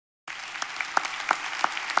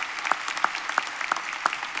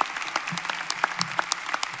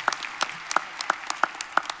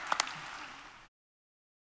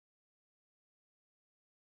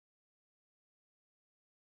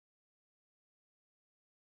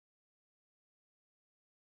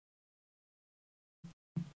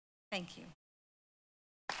 Thank you.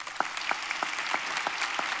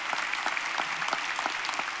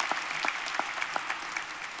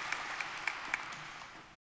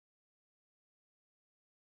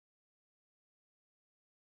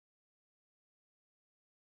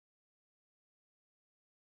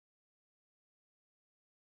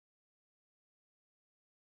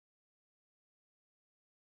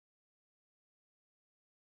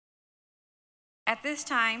 At this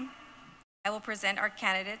time, I will present our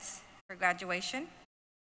candidates for graduation.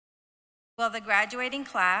 Will the graduating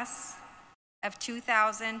class of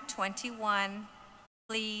 2021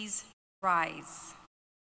 please rise.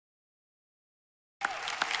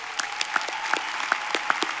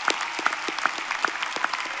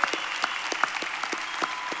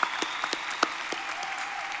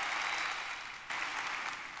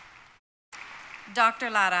 Dr.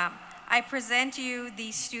 Lara, I present you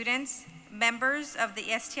the students, members of the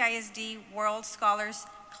STISD World Scholars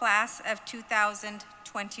Class of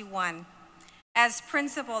 2021. As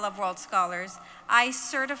principal of World Scholars, I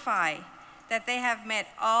certify that they have met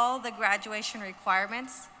all the graduation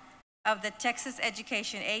requirements of the Texas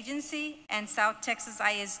Education Agency and South Texas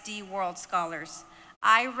ISD World Scholars.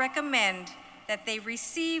 I recommend that they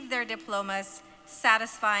receive their diplomas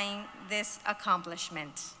satisfying this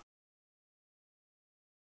accomplishment.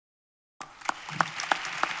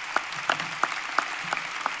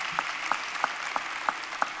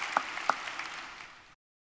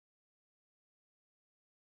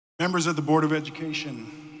 Members of the Board of Education,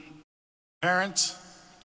 parents,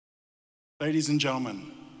 ladies and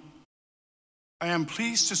gentlemen, I am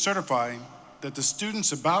pleased to certify that the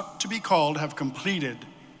students about to be called have completed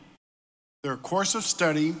their course of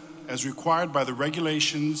study as required by the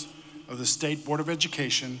regulations of the State Board of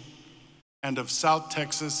Education and of South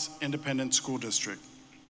Texas Independent School District.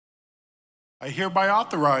 I hereby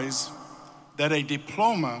authorize that a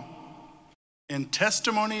diploma in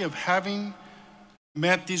testimony of having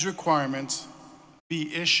met these requirements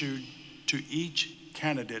be issued to each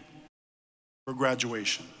candidate for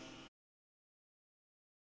graduation.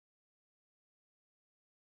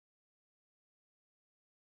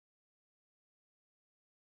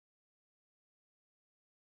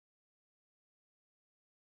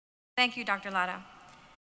 Thank you, Dr. Lara.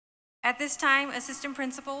 At this time, assistant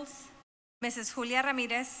principals, Mrs. Julia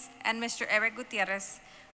Ramirez and Mr. Eric Gutierrez,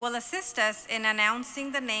 will assist us in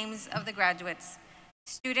announcing the names of the graduates.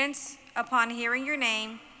 Students, upon hearing your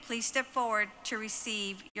name, please step forward to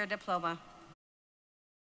receive your diploma.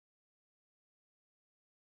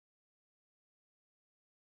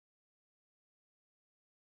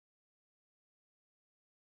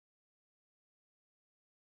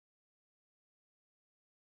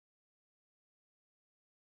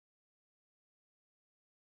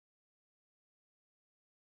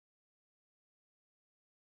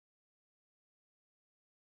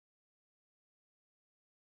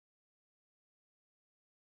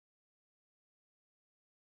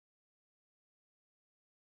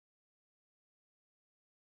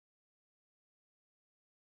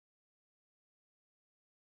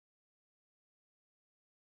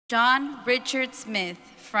 John Richard Smith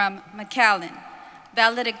from McAllen,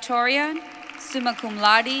 valedictorian, summa cum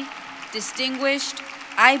laude, distinguished,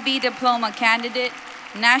 IB diploma candidate,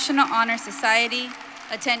 National Honor Society,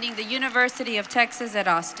 attending the University of Texas at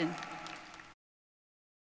Austin.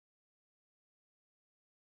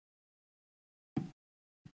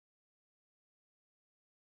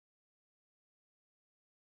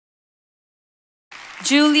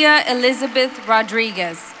 Julia Elizabeth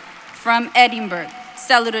Rodriguez from Edinburg,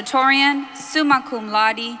 salutatorian, summa cum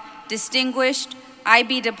laude, distinguished,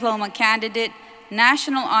 IB diploma candidate,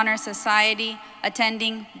 National Honor Society,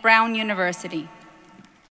 attending Brown University.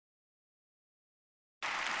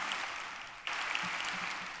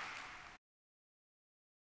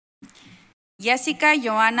 Jessica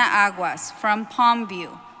Joanna Aguas from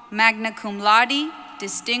Palmview, magna cum laude,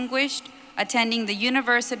 distinguished, attending the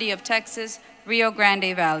University of Texas, Rio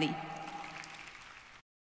Grande Valley.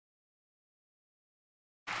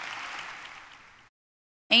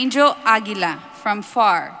 Angel Aguila from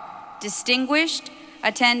FAR, distinguished,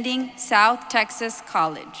 attending South Texas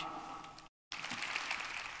College.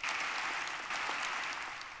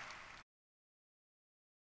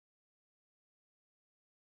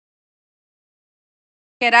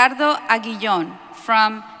 Gerardo Aguillon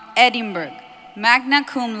from Edinburg, magna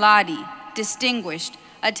cum laude, distinguished,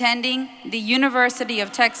 attending the University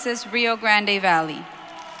of Texas, Rio Grande Valley.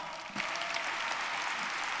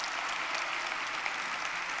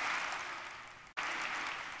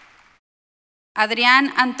 Adrián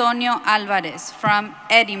Antonio Alvarez from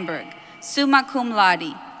Edinburg, summa cum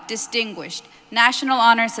laude, distinguished, National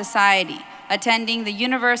Honor Society, attending the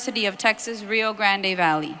University of Texas, Rio Grande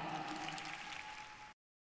Valley.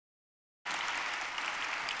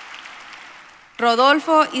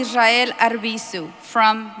 Rodolfo Israel Arbizu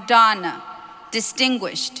from Donna,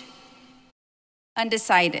 distinguished,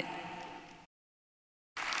 undecided.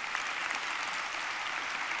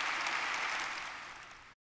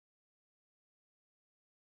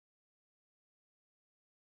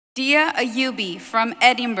 Dia Ayubi from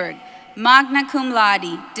Edinburg, magna cum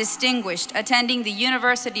laude, distinguished, attending the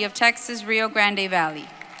University of Texas, Rio Grande Valley.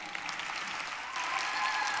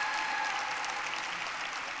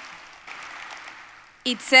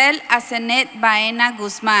 Itzel Asenet Baena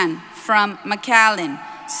Guzman from McAllen,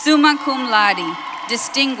 summa cum laude,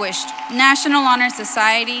 distinguished, National Honor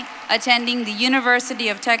Society, attending the University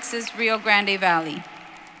of Texas, Rio Grande Valley.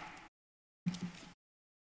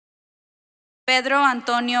 Pedro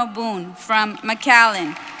Antonio Boone from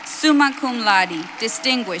McAllen, summa cum laude,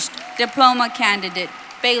 distinguished, diploma candidate,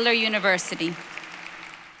 Baylor University.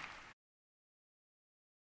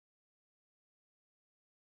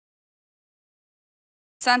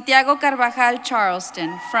 Santiago Carvajal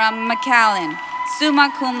Charleston from McAllen,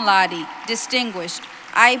 summa cum laude, distinguished,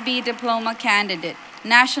 IB diploma candidate,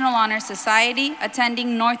 National Honor Society,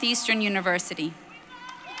 attending Northeastern University.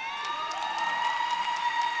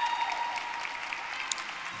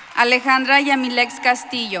 Alejandra Yamilex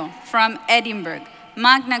Castillo from Edinburg,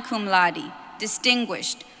 magna cum laude,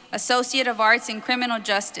 distinguished, Associate of Arts in Criminal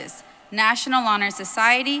Justice, National Honor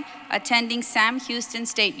Society, attending Sam Houston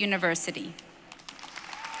State University.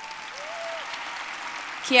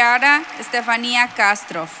 Chiara Estefania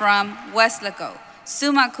Castro from Weslaco,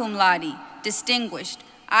 summa cum laude, distinguished,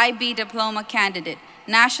 IB diploma candidate,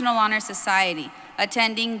 National Honor Society,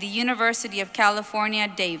 attending the University of California,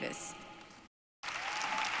 Davis.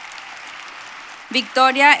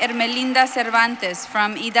 Victoria Hermelinda Cervantes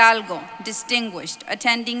from Hidalgo, distinguished,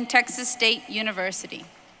 attending Texas State University.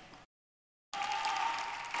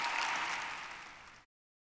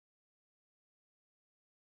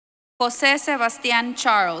 Jose Sebastian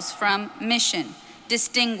Charles from Mission,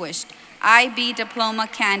 distinguished, IB diploma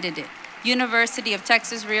candidate, University of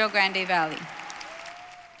Texas, Rio Grande Valley.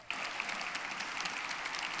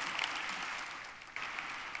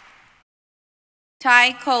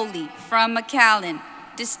 Ty Coley from McAllen,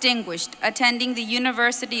 distinguished, attending the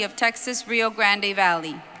University of Texas, Rio Grande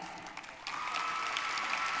Valley.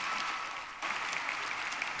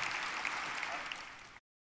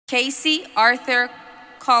 Casey Arthur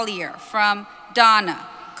Collier from Donna,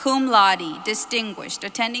 cum laude, distinguished,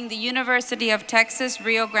 attending the University of Texas,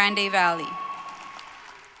 Rio Grande Valley.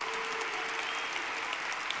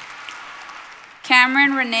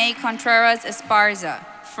 Cameron Renee Contreras Esparza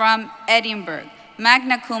from Edinburg,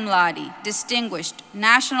 magna cum laude, distinguished,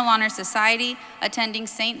 National Honor Society, attending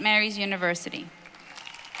St. Mary's University.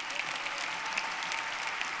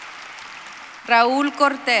 Raul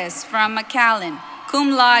Cortez from McAllen, cum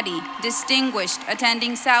laude, distinguished,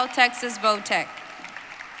 attending South Texas Vo-Tech.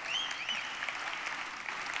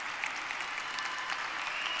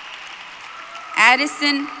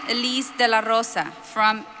 Addison Elise de la Rosa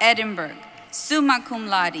from Edinburg, summa cum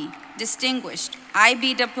laude, distinguished,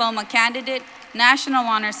 IB diploma candidate, National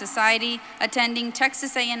Honor Society, attending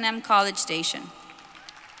Texas A&M College Station.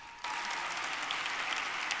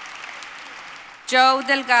 Joe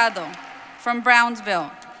Delgado from Brownsville,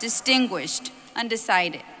 distinguished,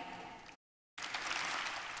 undecided.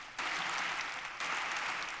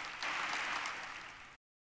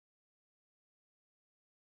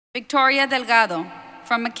 Victoria Delgado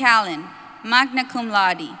from McAllen, magna cum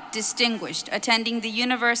laude, distinguished, attending the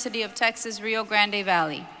University of Texas, Rio Grande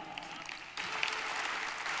Valley.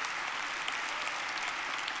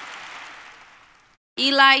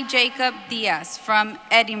 Eli Jacob Diaz from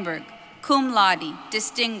Edinburg, cum laude,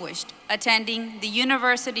 distinguished, attending the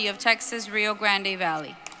University of Texas, Rio Grande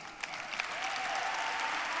Valley.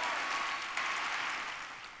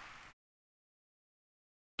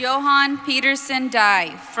 Johan Peterson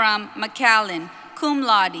Dye from McAllen, cum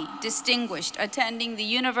laude, distinguished, attending the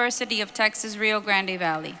University of Texas, Rio Grande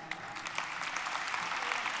Valley.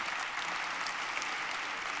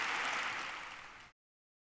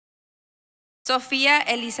 Sofia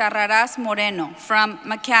Elisa Raraz Moreno from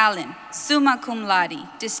McAllen, summa cum laude,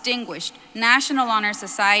 distinguished, National Honor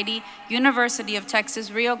Society, University of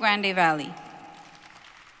Texas, Rio Grande Valley.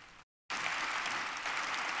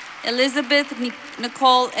 Elizabeth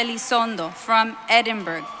Nicole Elizondo from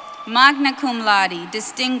Edinburg, magna cum laude,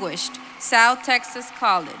 distinguished, South Texas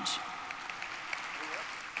College.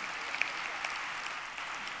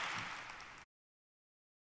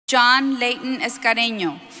 John Leighton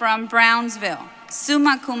Escareño from Brownsville,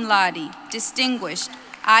 summa cum laude, distinguished,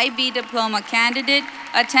 IB diploma candidate,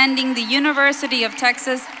 attending the University of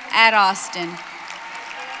Texas at Austin.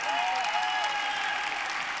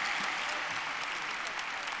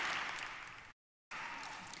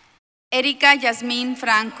 Erika Yasmin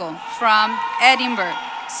Franco from Edinburg,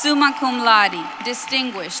 summa cum laude,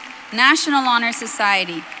 distinguished, National Honor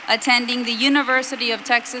Society, attending the University of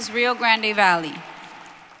Texas, Rio Grande Valley.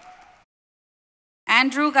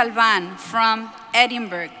 Andrew Galvan from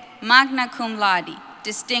Edinburg, magna cum laude,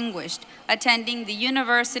 distinguished, attending the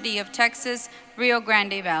University of Texas, Rio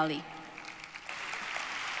Grande Valley.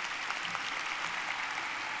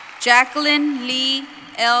 Jacqueline Lee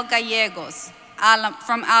L. Gallegos,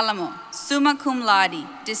 from Alamo, summa cum laude,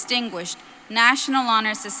 distinguished, National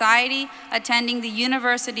Honor Society, attending the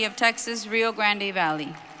University of Texas, Rio Grande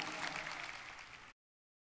Valley.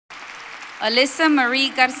 Alyssa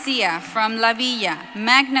Marie Garcia, from La Villa,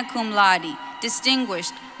 magna cum laude,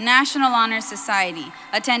 distinguished, National Honor Society,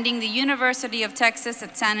 attending the University of Texas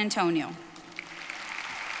at San Antonio.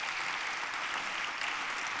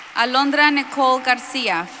 Alondra Nicole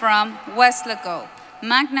Garcia, from Weslaco,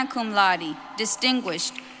 magna cum laude,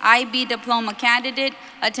 distinguished, IB diploma candidate,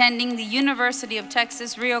 attending the University of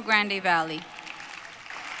Texas, Rio Grande Valley.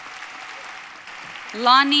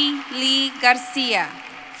 Lonnie Lee Garcia,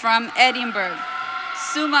 from Edinburg,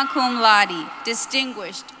 summa cum laude,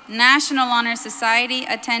 distinguished, National Honor Society,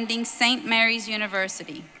 attending St. Mary's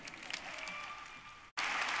University.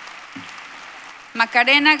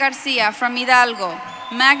 Macarena Garcia, from Hidalgo,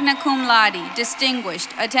 magna cum laude, distinguished,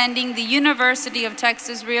 attending the University of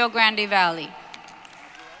Texas, Rio Grande Valley.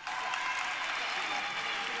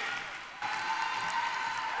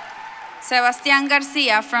 Sebastián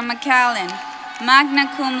Garcia, from McAllen,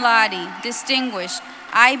 magna cum laude, distinguished,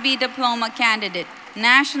 IB diploma candidate,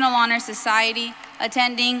 National Honor Society,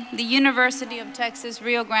 attending the University of Texas,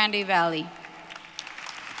 Rio Grande Valley.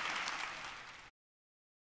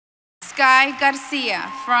 Sky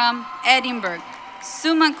Garcia, from Edinburg,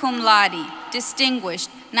 summa cum laude, distinguished,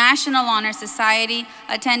 National Honor Society,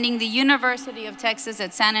 attending the University of Texas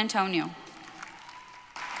at San Antonio.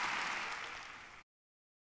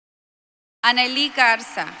 Anneli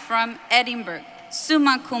Garza, from Edinburg,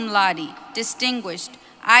 summa cum laude, distinguished,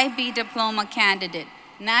 IB diploma candidate,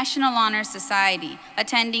 National Honor Society,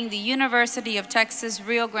 attending the University of Texas,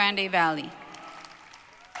 Rio Grande Valley.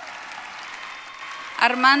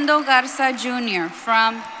 Armando Garza Jr.,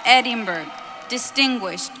 from Edinburg,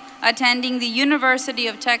 distinguished, attending the University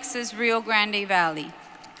of Texas, Rio Grande Valley.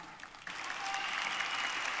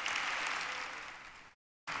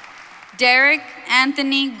 Derek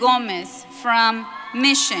Anthony Gomez, from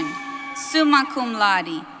Mission, summa cum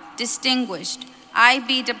laude, distinguished,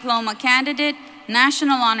 IB diploma candidate,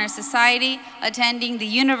 National Honor Society, attending the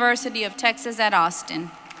University of Texas at Austin.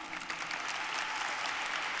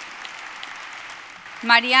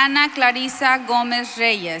 Mariana Clarisa Gomez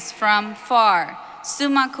Reyes, from FAR,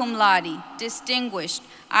 summa cum laude, distinguished,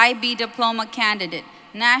 IB diploma candidate,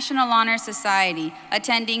 National Honor Society,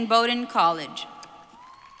 attending Bowdoin College.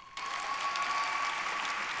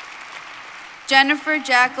 Jennifer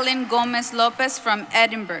Jacqueline Gomez Lopez, from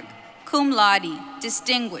Edinburg, cum laude,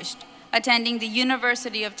 distinguished, attending the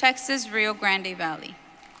University of Texas, Rio Grande Valley.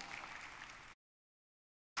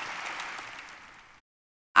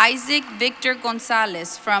 Isaac Victor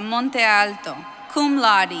Gonzalez, from Monte Alto, cum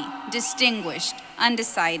laude, distinguished,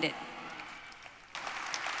 undecided.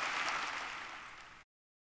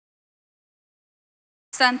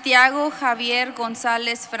 Santiago Javier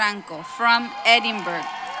Gonzalez Franco, from Edinburg,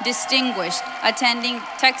 distinguished, attending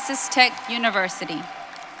Texas Tech University.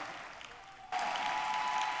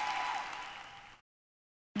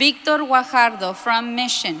 Victor Guajardo, from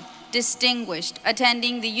Mission, distinguished,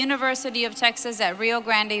 attending the University of Texas at Rio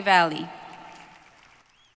Grande Valley.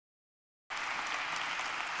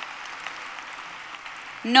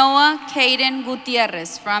 Noah Caden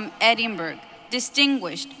Gutierrez, from Edinburg,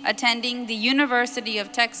 distinguished, attending the University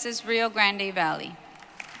of Texas, Rio Grande Valley.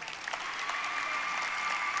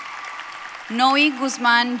 Noe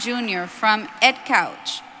Guzman Jr., from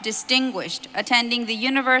Edcouch, distinguished, attending the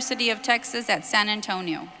University of Texas at San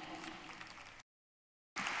Antonio.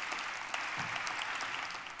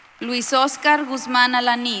 Luis Oscar Guzman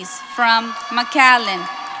Alanis, from McAllen,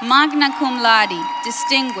 magna cum laude,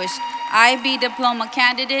 distinguished, IB diploma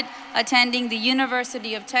candidate, attending the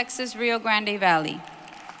University of Texas, Rio Grande Valley.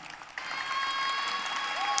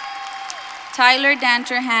 Tyler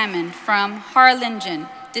Danter Hammond, from Harlingen,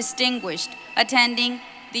 distinguished, attending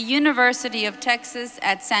the University of Texas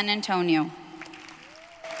at San Antonio.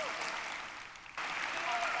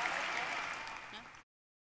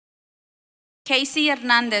 Casey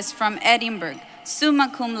Hernandez, from Edinburg, summa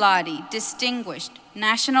cum laude, distinguished,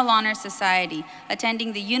 National Honor Society,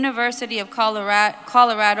 attending the University of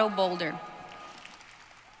Colorado Boulder.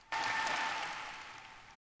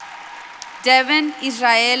 Devin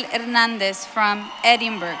Israel Hernandez, from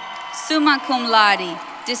Edinburg, summa cum laude,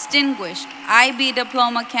 distinguished, IB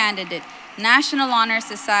diploma candidate, National Honor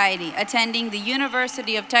Society, attending the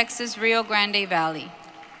University of Texas, Rio Grande Valley.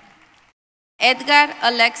 Edgar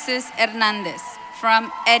Alexis Hernandez,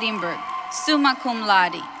 from Edinburg, summa cum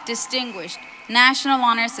laude, distinguished, National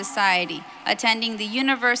Honor Society, attending the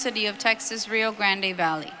University of Texas, Rio Grande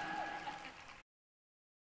Valley.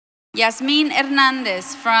 Yasmin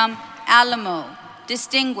Hernandez from Alamo,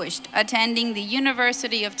 distinguished, attending the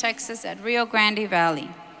University of Texas at Rio Grande Valley.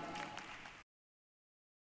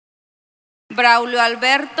 Braulio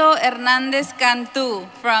Alberto Hernandez Cantu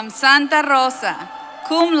from Santa Rosa,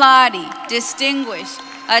 cum laude, distinguished,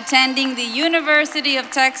 attending the University of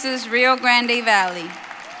Texas, Rio Grande Valley.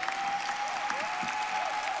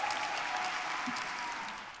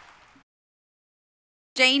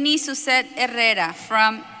 Janie Suzette Herrera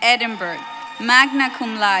from Edinburg, magna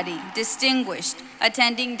cum laude, distinguished,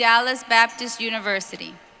 attending Dallas Baptist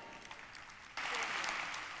University.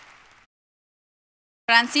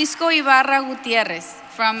 Francisco Ibarra Gutierrez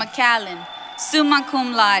from McAllen, summa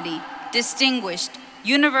cum laude, distinguished,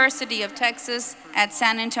 University of Texas at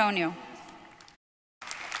San Antonio.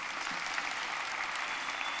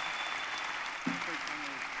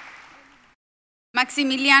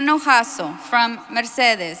 Maximiliano Jasso from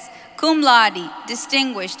Mercedes, cum laude,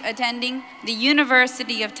 distinguished, attending the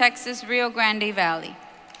University of Texas, Rio Grande Valley.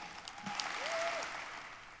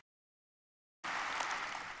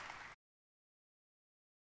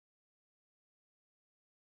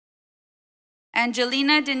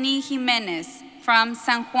 Angelina Denis Jimenez from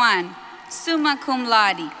San Juan, summa cum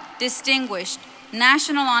laude, distinguished,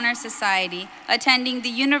 National Honor Society, attending the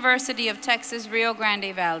University of Texas, Rio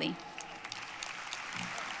Grande Valley.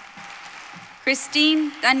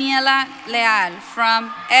 Christine Daniela Leal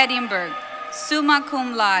from Edinburg, summa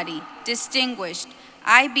cum laude, distinguished,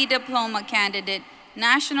 IB diploma candidate,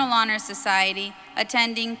 National Honor Society,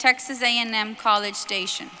 attending Texas A&M College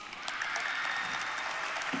Station.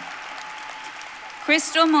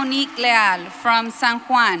 Crystal Monique Leal from San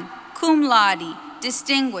Juan, cum laude,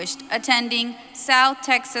 distinguished, attending South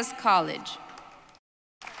Texas College.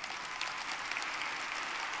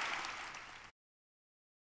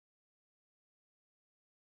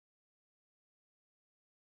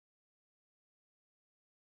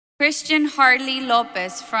 Christian Harley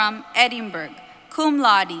Lopez from Edinburg, cum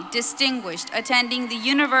laude, distinguished, attending the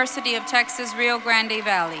University of Texas, Rio Grande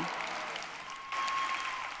Valley.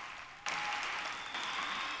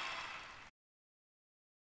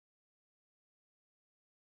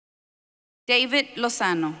 David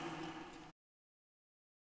Lozano.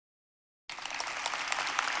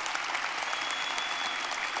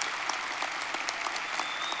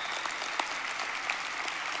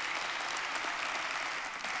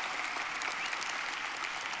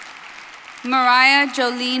 Mariah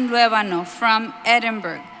Jolene Luevano from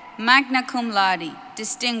Edinburg, magna cum laude,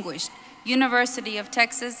 distinguished, University of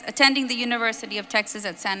Texas, attending the University of Texas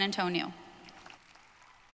at San Antonio.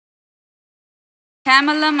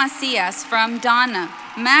 Pamela Macias from Donna,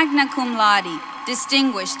 magna cum laude,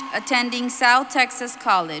 distinguished, attending South Texas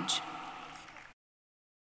College.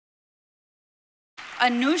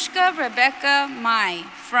 Anushka Rebecca Mai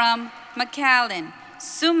from McAllen,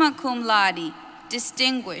 summa cum laude,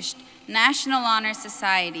 distinguished, National Honor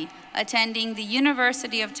Society, attending the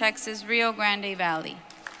University of Texas, Rio Grande Valley.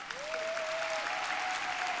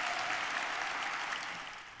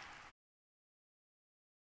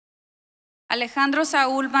 Alejandro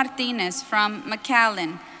Saúl Martinez from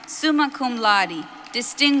McAllen, summa cum laude,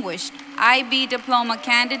 distinguished, IB diploma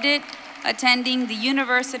candidate, attending the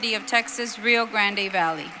University of Texas, Rio Grande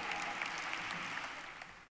Valley.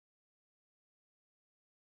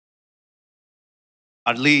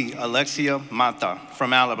 Adli Alexia Mata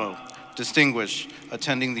from Alamo, distinguished,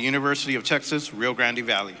 attending the University of Texas, Rio Grande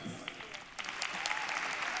Valley.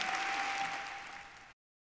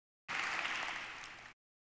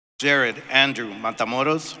 Jared Andrew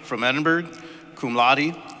Matamoros from Edinburg, cum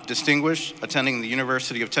laude, distinguished, attending the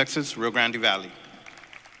University of Texas, Rio Grande Valley.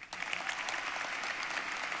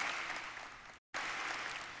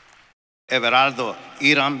 Everardo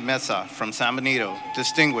Iram Mesa from San Benito,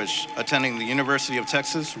 distinguished, attending the University of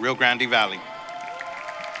Texas, Rio Grande Valley.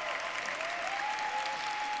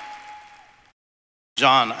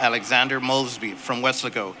 John Alexander Molesby from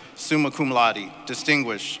Weslaco, summa cum laude,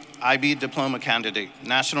 distinguished, IB diploma candidate,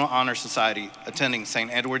 National Honor Society, attending St.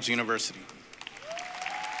 Edward's University.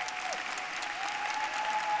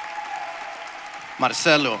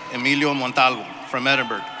 Marcelo Emilio Montalvo from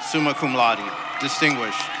Edinburg, summa cum laude,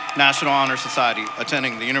 distinguished, National Honor Society,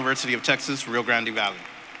 attending the University of Texas, Rio Grande Valley.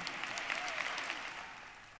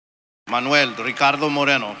 Manuel Ricardo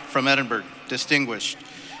Moreno from Edinburg, distinguished,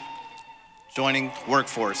 joining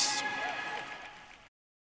workforce.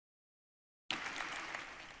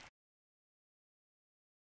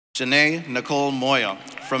 Janae Nicole Moya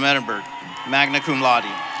from Edinburg, magna cum laude,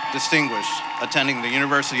 distinguished, attending the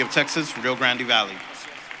University of Texas, Rio Grande Valley.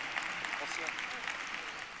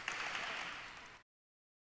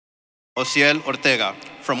 Ociel Ortega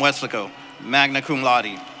from Weslaco, magna cum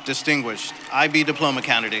laude, distinguished, IB diploma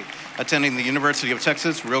candidate, attending the University of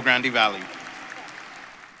Texas, Rio Grande Valley.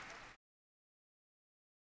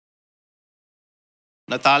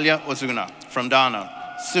 Natalia Ozuna from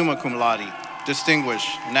Dana, summa cum laude, distinguished,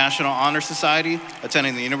 National Honor Society,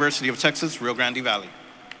 attending the University of Texas, Rio Grande Valley.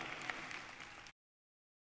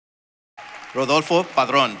 Rodolfo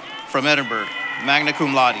Padron from Edinburg, magna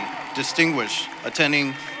cum laude, distinguished,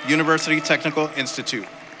 attending University Technical Institute.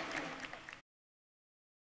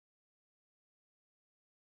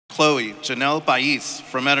 Chloe Janelle Pais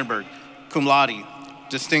from Edinburg, cum laude,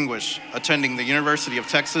 distinguished, attending the University of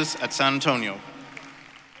Texas at San Antonio.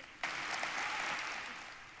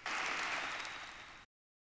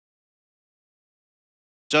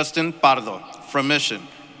 Justin Pardo from Mission,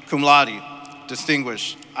 cum laude,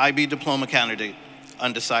 distinguished, IB diploma candidate,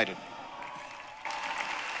 undecided.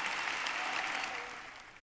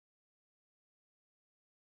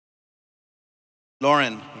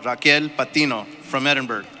 Lauren Raquel Patino from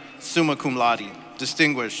Edinburg, summa cum laude,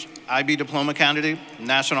 distinguished, IB diploma candidate,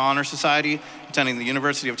 National Honor Society, attending the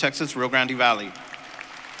University of Texas, Rio Grande Valley.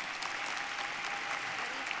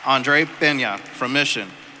 Andre Peña from Mission,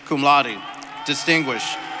 cum laude,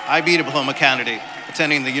 distinguished, IB diploma candidate,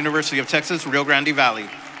 attending the University of Texas, Rio Grande Valley.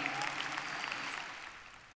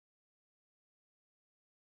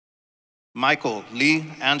 Michael Lee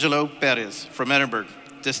Angelo Perez from Edinburg,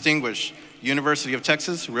 distinguished, University of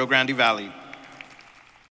Texas, Rio Grande Valley.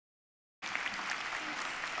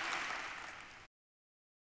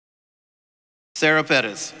 Sarah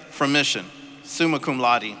Perez from Mission, summa cum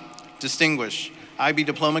laude, distinguished, IB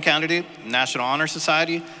diploma candidate, National Honor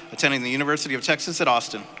Society, attending the University of Texas at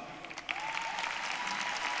Austin.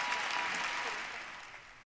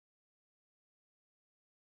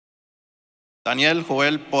 Daniel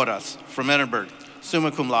Joel Porras from Edinburg,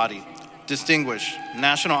 summa cum laude, distinguished,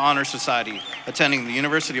 National Honor Society, attending the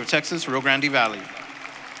University of Texas, Rio Grande Valley.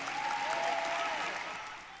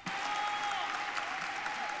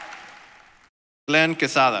 Glenn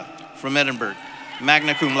Quesada from Edinburg,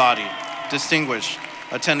 magna cum laude, distinguished,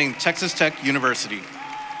 attending Texas Tech University.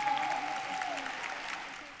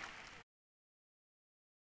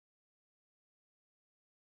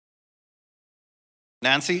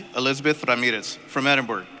 Nancy Elizabeth Ramirez from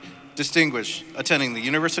Edinburg, distinguished, attending the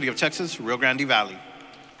University of Texas, Rio Grande Valley.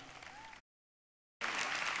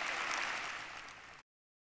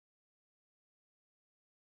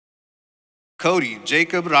 Cody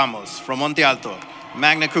Jacob Ramos from Monte Alto,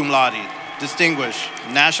 magna cum laude, distinguished,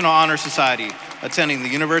 National Honor Society, attending the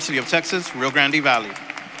University of Texas, Rio Grande Valley.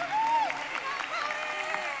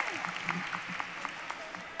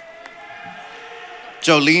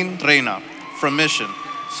 Jolene Reina from Mission,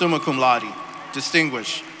 summa cum laude,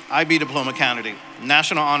 distinguished, IB diploma candidate,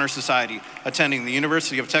 National Honor Society, attending the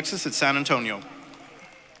University of Texas at San Antonio.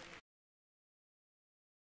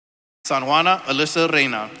 San Juana Alyssa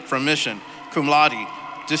Reina from Mission, cum laude,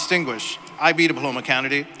 distinguished, IB diploma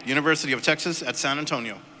candidate, University of Texas at San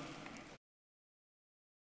Antonio.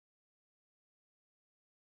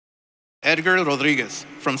 Edgar Rodriguez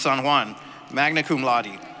from San Juan, magna cum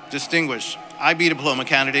laude, distinguished, IB diploma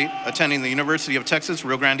candidate, attending the University of Texas,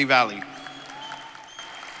 Rio Grande Valley.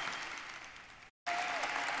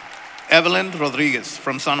 Evelyn Rodriguez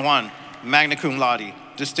from San Juan, magna cum laude,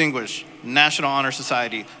 distinguished, National Honor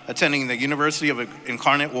Society, attending the University of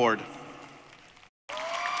Incarnate Word.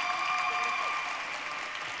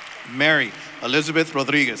 Mary Elizabeth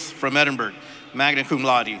Rodriguez from Edinburg, magna cum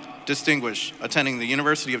laude, distinguished, attending the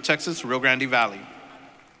University of Texas, Rio Grande Valley.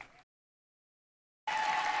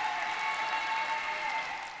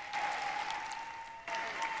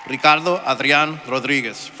 Ricardo Adrian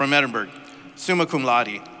Rodriguez from Edinburg, summa cum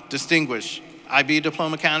laude, distinguished, IB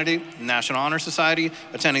diploma candidate, National Honor Society,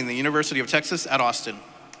 attending the University of Texas at Austin.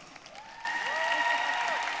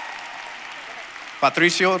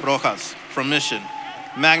 Patricio Rojas from Mission,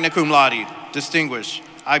 magna cum laude, distinguished,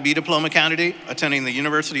 IB diploma candidate, attending the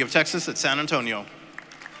University of Texas at San Antonio.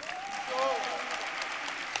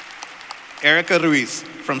 Erica Ruiz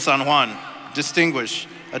from San Juan, distinguished,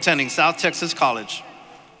 attending South Texas College.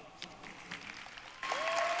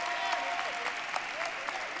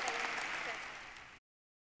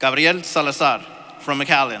 Gabriel Salazar from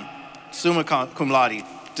McAllen, summa cum laude,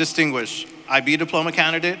 distinguished, IB diploma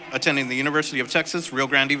candidate, attending the University of Texas, Rio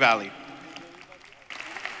Grande Valley.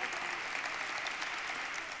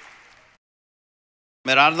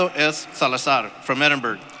 Merardo S. Salazar from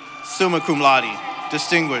Edinburg, summa cum laude,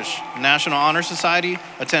 distinguished, National Honor Society,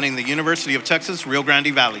 attending the University of Texas, Rio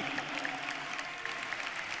Grande Valley.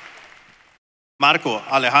 Marco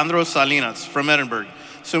Alejandro Salinas from Edinburg,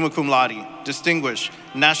 summa cum laude, distinguished,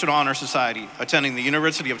 National Honor Society, attending the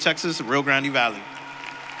University of Texas, Rio Grande Valley.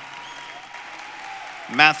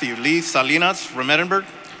 Matthew Lee Salinas from Edinburg,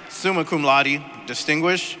 summa cum laude,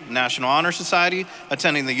 distinguished, National Honor Society,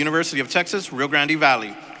 attending the University of Texas, Rio Grande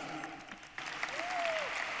Valley.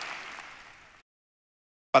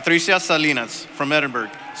 Patricia Salinas from Edinburg,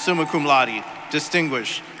 summa cum laude,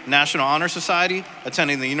 distinguished, National Honor Society,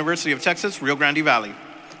 attending the University of Texas, Rio Grande Valley.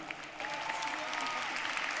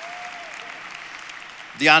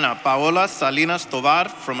 Diana Paola Salinas Tovar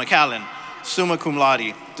from McAllen, summa cum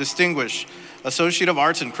laude, distinguished, Associate of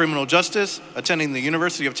Arts in Criminal Justice, attending the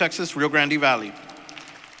University of Texas, Rio Grande Valley.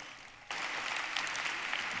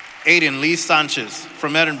 Aiden Lee Sanchez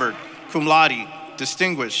from Edinburg, cum laude,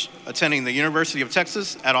 distinguished, attending the University of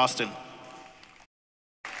Texas at Austin.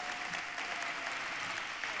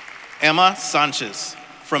 Emma Sanchez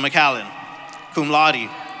from McAllen, cum laude,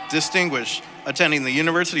 distinguished, attending the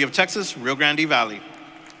University of Texas, Rio Grande Valley.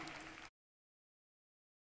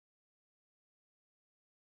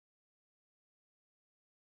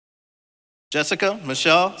 Jessica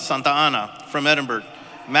Michelle Santa Ana from Edinburg,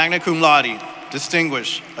 magna cum laude,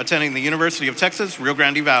 distinguished, attending the University of Texas, Rio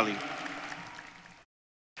Grande Valley.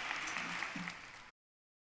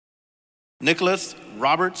 Nicholas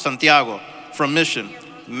Robert Santiago from Mission,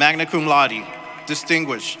 magna cum laude,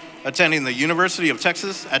 distinguished, attending the University of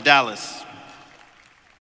Texas at Dallas.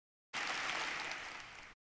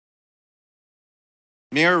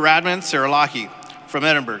 Mir Radman Sarilaki from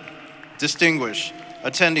Edinburg, distinguished,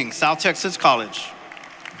 attending South Texas College.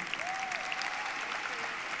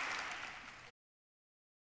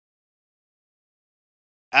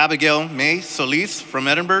 Abigail May Solis from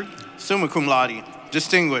Edinburg, summa cum laude,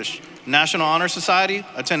 distinguished, National Honor Society,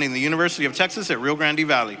 attending the University of Texas at Rio Grande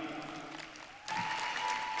Valley.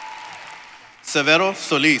 Severo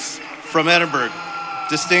Solis from Edinburg,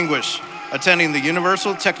 distinguished, attending the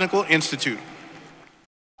Universal Technical Institute.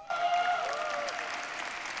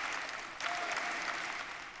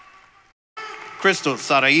 Crystal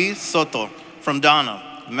Sarai Soto from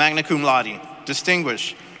Donna, magna cum laude,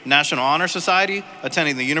 distinguished, National Honor Society,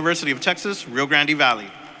 attending the University of Texas, Rio Grande Valley.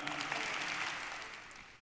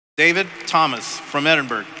 David Thomas from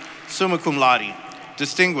Edinburg, summa cum laude,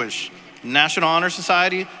 distinguished, National Honor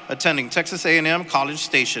Society, attending Texas A&M College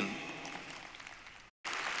Station.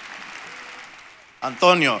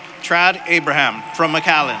 Antonio Trad Abraham from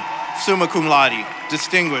McAllen, summa cum laude,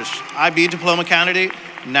 distinguished, IB diploma candidate,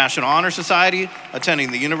 National Honor Society,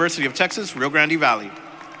 attending the University of Texas, Rio Grande Valley.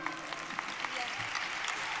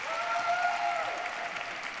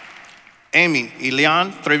 Amy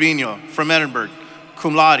Elian Trevino from Edinburg,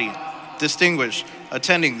 cum laude, distinguished,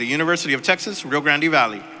 attending the University of Texas, Rio Grande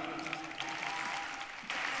Valley.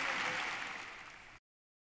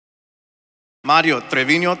 Mario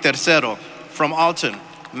Trevino Tercero from Alton,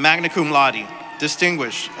 magna cum laude,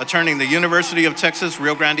 distinguished, attending the University of Texas,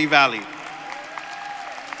 Rio Grande Valley.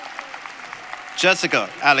 Jessica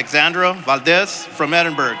Alexandra Valdez from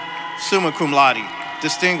Edinburg, summa cum laude,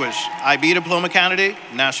 distinguished, IB diploma candidate,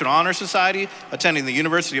 National Honor Society, attending the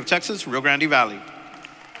University of Texas, Rio Grande Valley.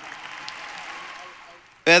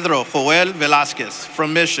 Pedro Joel Velasquez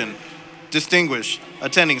from Mission, distinguished,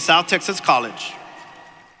 attending South Texas College.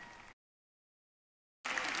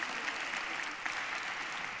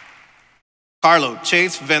 Carlo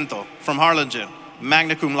Chase Vento from Harlingen,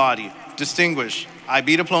 magna cum laude, distinguished,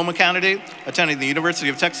 IB diploma candidate, attending the University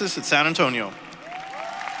of Texas at San Antonio.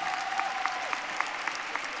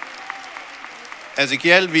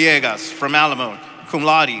 Ezequiel Villegas from Alamo, cum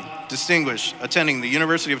laude, distinguished, attending the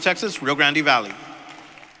University of Texas, Rio Grande Valley.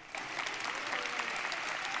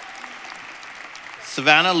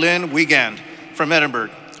 Savannah Lynn Wiegand from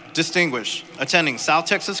Edinburg, distinguished, attending South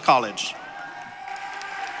Texas College.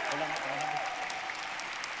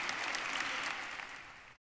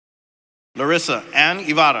 Larissa Ann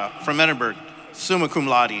Ivara from Edinburg, summa cum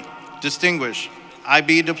laude, distinguished,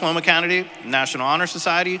 IB diploma candidate, National Honor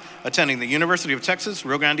Society, attending the University of Texas,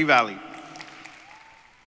 Rio Grande Valley.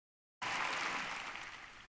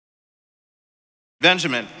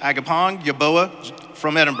 Benjamin Agapong Yaboa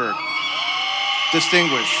from Edinburg,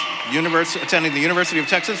 distinguished, attending the University of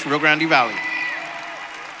Texas, Rio Grande Valley.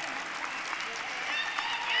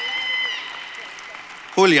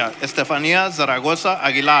 Julia Estefania Zaragoza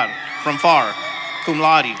Aguilar from FAR, cum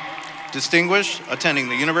laude, distinguished, attending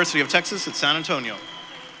the University of Texas at San Antonio.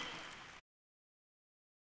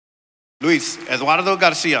 Luis Eduardo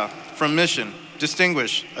Garcia from Mission,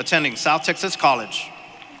 distinguished, attending South Texas College.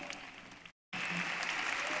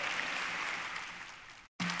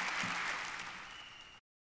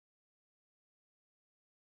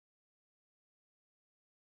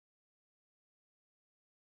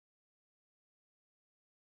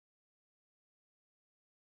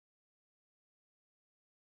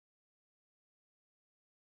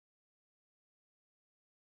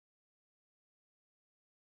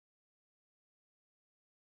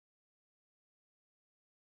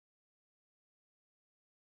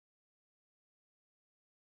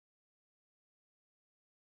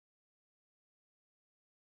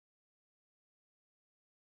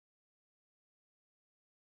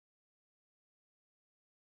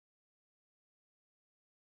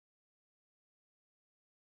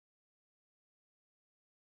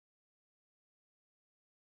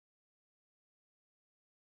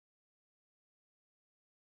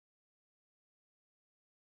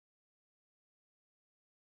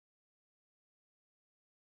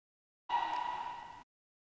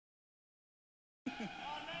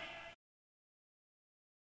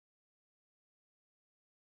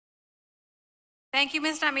 Thank you,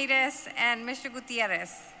 Ms. Ramirez and Mr.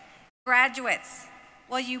 Gutierrez. Graduates,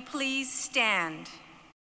 will you please stand?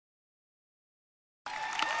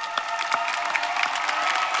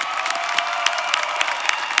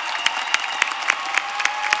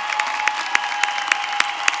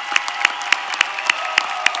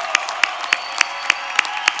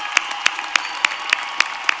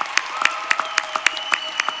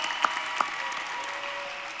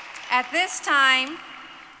 At this time,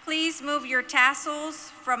 please move your tassels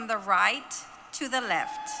from the right to the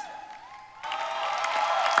left.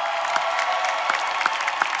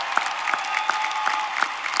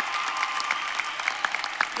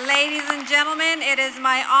 Ladies and gentlemen, it is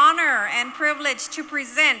my honor and privilege to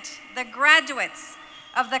present the graduates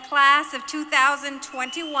of the class of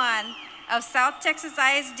 2021 of South Texas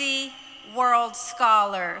ISD World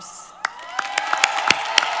Scholars.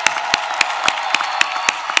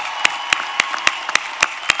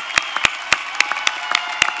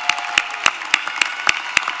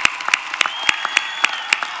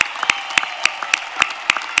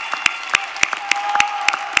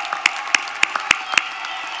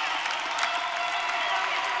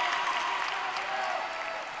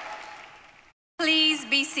 Please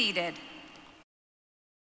be seated.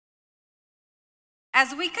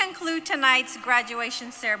 As we conclude tonight's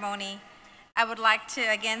graduation ceremony, I would like to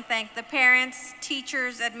again thank the parents,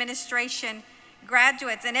 teachers, administration,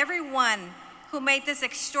 graduates, and everyone who made this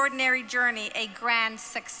extraordinary journey a grand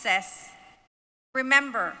success.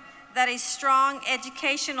 Remember that a strong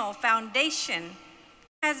educational foundation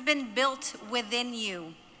has been built within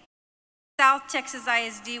you. South Texas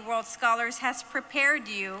ISD World Scholars has prepared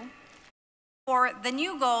you for the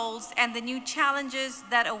new goals and the new challenges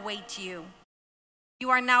that await you. You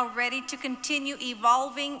are now ready to continue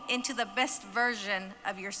evolving into the best version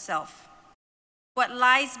of yourself. What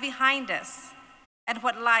lies behind us and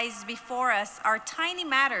what lies before us are tiny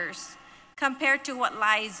matters compared to what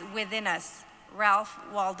lies within us, Ralph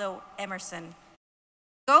Waldo Emerson.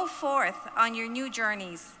 Go forth on your new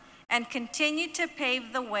journeys and continue to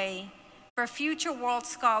pave the way for future World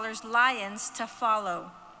Scholars Lions to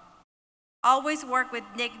follow. Always work with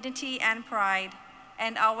dignity and pride,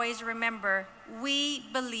 and always remember, we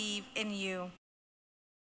believe in you.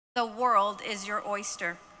 The world is your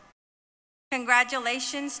oyster.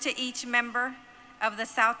 Congratulations to each member of the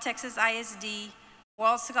South Texas ISD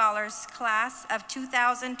World Scholars Class of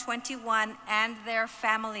 2021 and their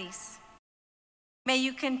families. May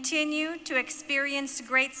you continue to experience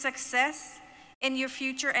great success in your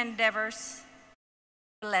future endeavors.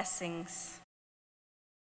 Blessings.